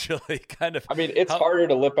drill, actually. Kind of. I mean, it's harder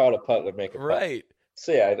to lip out a putt than make a putt. Right.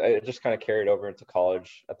 So yeah, I just kind of carried over into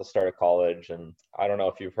college at the start of college, and I don't know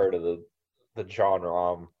if you've heard of the John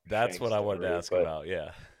Rahm. That's what I wanted to ask about.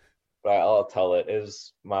 Yeah. But I'll tell it. It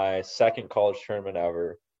was my second college tournament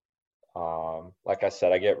ever. Like I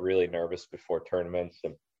said, I get really nervous before tournaments,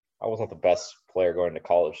 and I wasn't the best player going to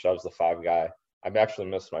college. So I was the 5 guy. I actually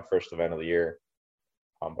missed my first event of the year,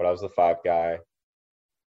 but I was the 5 guy.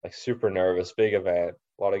 Like super nervous, big event,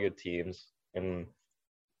 a lot of good teams. And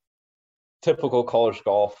typical college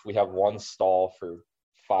golf, we have one stall for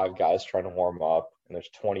 5 guys trying to warm up, and there's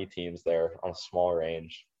 20 teams there on a small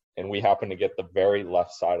range. And we happen to get the very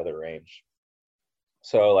left side of the range.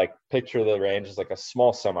 So like picture the range is like a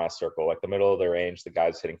small semicircle, like the middle of the range, the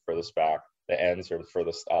guy's hitting furthest back, the ends are the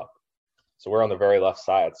furthest up. So we're on the very left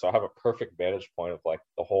side. So I have a perfect vantage point of like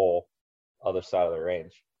the whole other side of the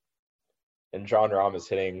range. And John Rahm is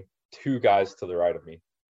hitting 2 guys to the right of me.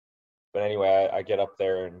 But anyway, I get up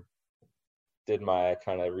there and did my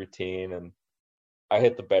kind of routine, and I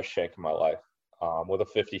hit the best shank of my life with a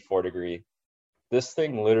 54 degree. This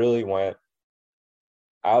thing literally went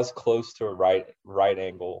as close to a right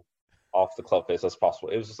angle off the club face as possible.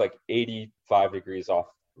 It was just like 85 degrees off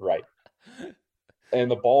right.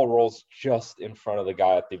 And the ball rolls just in front of the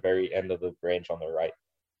guy at the very end of the range on the right.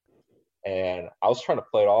 And I was trying to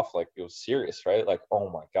play it off like it was serious, right? Like, oh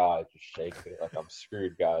my God, just shake it. Like, I'm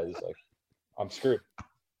screwed, guys. Like, I'm screwed.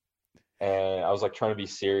 And I was like trying to be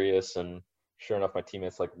serious. And sure enough, my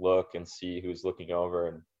teammates like look and see who's looking over.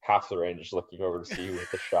 And half the range is looking over to see who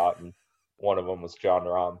hit the shot. And one of them was John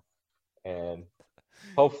Rahm. And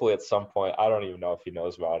hopefully at some point, I don't even know if he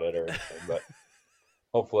knows about it or anything, but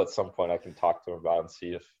hopefully at some point I can talk to him about it and see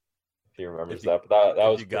if he remembers that. But that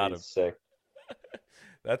was pretty sick.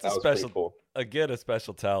 That's a special, cool. Again, a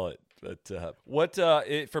special talent. But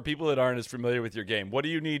for people that aren't as familiar with your game, what do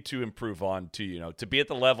you need to improve on to be at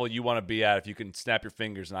the level you want to be at? If you can snap your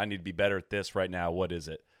fingers and I need to be better at this right now, what is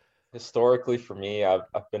it? Historically, for me, I've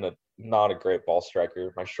been not a great ball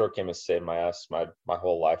striker. My short game has saved my ass my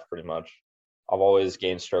whole life, pretty much. I've always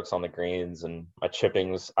gained strokes on the greens, and my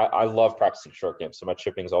chippings. I love practicing short game, so my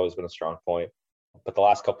chipping's always been a strong point. But the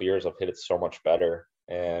last couple of years, I've hit it so much better,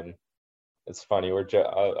 and it's funny.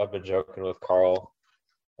 I've been joking with Carl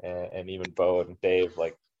and even Bo and Dave.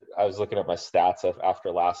 Like, I was looking at my stats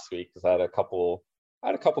after last week because I had a couple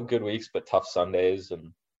good weeks, but tough Sundays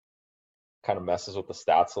and kind of messes with the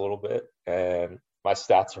stats a little bit. And my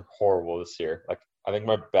stats are horrible this year. Like, I think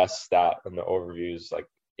my best stat in the overview is like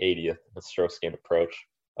 80th in the strokes gained approach.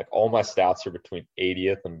 Like, all my stats are between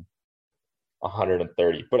 80th and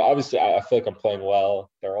 130. But obviously, I feel like I'm playing well.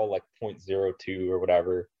 They're all like 0.02 or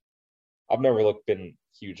whatever. I've never been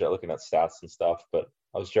huge at looking at stats and stuff, but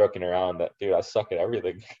I was joking around that, dude, I suck at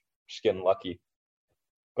everything. Just getting lucky.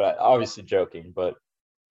 But obviously joking. But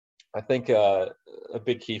I think a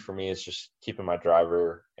big key for me is just keeping my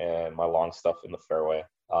driver and my long stuff in the fairway.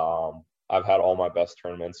 I've had all my best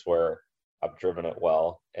tournaments where I've driven it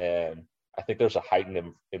well, and I think there's a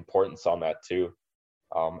heightened importance on that too,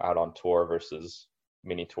 out on tour versus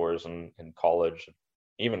mini tours in college,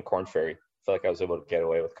 even Korn Ferry. I feel like I was able to get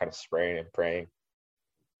away with kind of spraying and praying.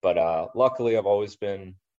 But luckily, I've always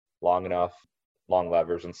been long enough, long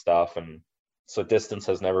levers and stuff, and so distance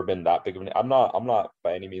has never been that big of an. I'm not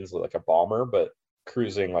by any means like a bomber, but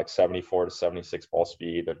cruising like 74 to 76 ball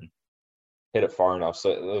speed and hit it far enough.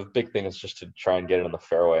 So the big thing is just to try and get it in the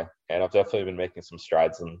fairway, and I've definitely been making some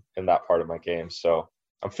strides in that part of my game. So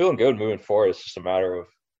I'm feeling good moving forward. It's just a matter of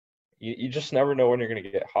you just never know when you're going to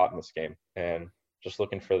get hot in this game, and just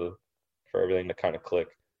looking for everything to kind of click.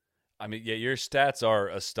 I mean, yeah, your stats are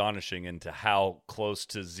astonishing into how close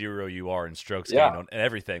to zero you are in strokes gained on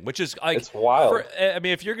everything, which is like, it's wild. I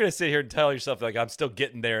mean, if you're going to sit here and tell yourself like I'm still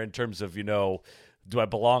getting there in terms of, do I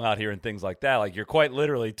belong out here and things like that? Like, you're quite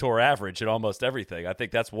literally tour average in almost everything. I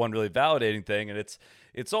think that's one really validating thing, and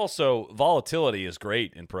it's also volatility is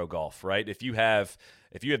great in pro golf, right? If you have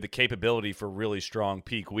the capability for really strong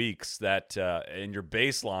peak weeks that and your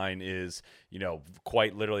baseline is,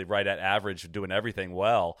 quite literally right at average, doing everything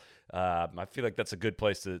well, I feel like that's a good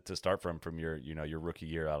place to start from your, your rookie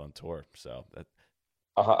year out on tour. So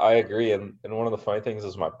I agree. And one of the funny things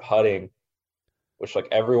is my putting, which like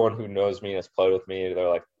everyone who knows me and has played with me, they're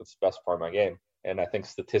like, it's the best part of my game. And I think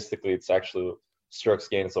statistically, it's actually strokes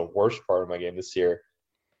gained is the worst part of my game this year.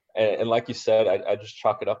 And like you said, I just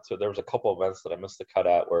chalk it up to, there was a couple events that I missed the cut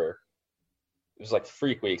at where it was like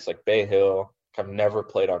freak weeks, like Bay Hill. I've never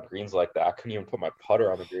played on greens like that. I couldn't even put my putter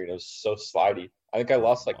on the green. It was so slidey. I think I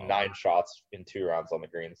lost like 9 shots in 2 rounds on the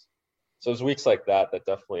greens. So it was weeks like that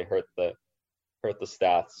definitely hurt the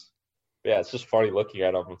stats. But yeah, it's just funny looking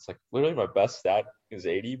at them. It's like literally my best stat is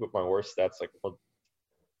 80, but my worst stat's like, I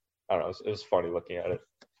don't know. It was funny looking at it.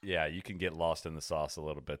 Yeah, you can get lost in the sauce a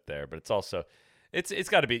little bit there, but it's also it's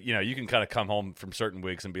got to be, you can kind of come home from certain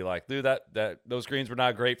weeks and be like, dude, that those greens were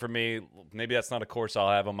not great for me. Maybe that's not a course I'll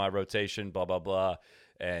have on my rotation, blah blah blah,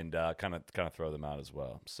 and kind of throw them out as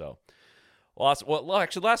well. So,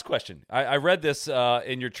 actually, last question. I read this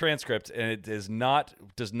in your transcript, and it does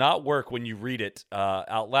not work when you read it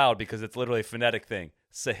out loud because it's literally a phonetic thing.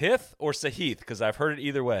 Sahith or Sahith? Because I've heard it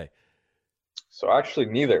either way. So actually,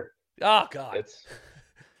 neither. Oh God,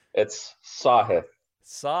 it's Sahith.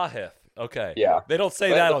 Sahith. Okay. Yeah. They don't say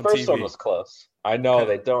that on TV. The first one was close. I know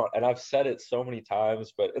they don't, and I've said it so many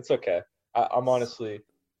times, but it's okay. I'm honestly,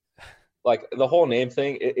 like, the whole name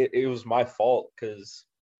thing, it was my fault because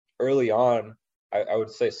early on, I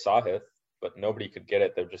would say Sahith, but nobody could get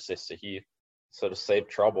it. They'd just say Sahith. So to save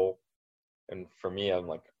trouble, and for me, I'm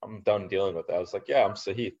like, I'm done dealing with that. I was like, yeah, I'm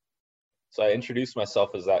Sahith. So I introduced myself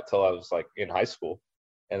as that till I was like in high school.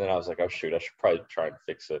 And then I was like, oh shoot, I should probably try and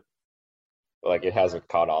fix it. Like, it hasn't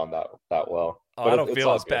caught on that well. Oh, but I don't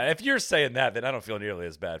feel as bad. If you're saying that, then I don't feel nearly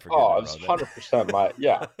as bad for getting it was 100% my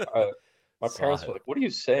my parents were like, what are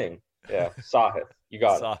you saying? Yeah, Sahith. You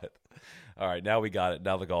got Sahith. All right, now we got it.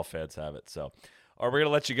 Now the golf fans have it. So, all right, we're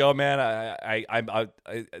gonna let you go, man.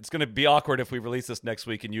 It's gonna be awkward if we release this next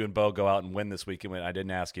week and you and Bo go out and win this weekend. I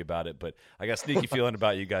didn't ask you about it, but I got a sneaky feeling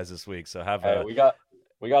about you guys this week. So we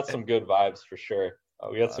got some good vibes for sure.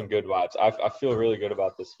 We got some good vibes. I feel really good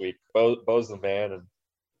about this week. Bo's the man, and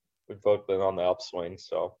we've both been on the upswing.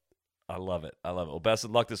 So I love it. Well, best of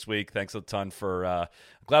luck this week. Thanks a ton for. I'm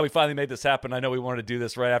glad we finally made this happen. I know we wanted to do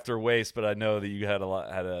this right after Waste, but I know that you had a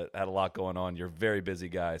lot going on. You're a very busy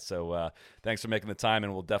guy, so thanks for making the time,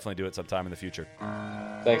 and we'll definitely do it sometime in the future.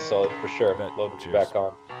 Thanks, Sully, for sure. Love to be back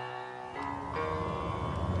on.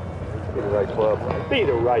 Be the right club. Be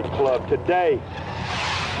the right club today.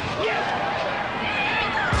 Yes.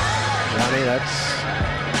 Johnny, that's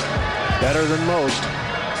better than most.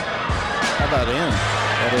 How about in?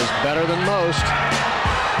 That is better than most.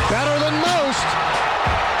 Better than most!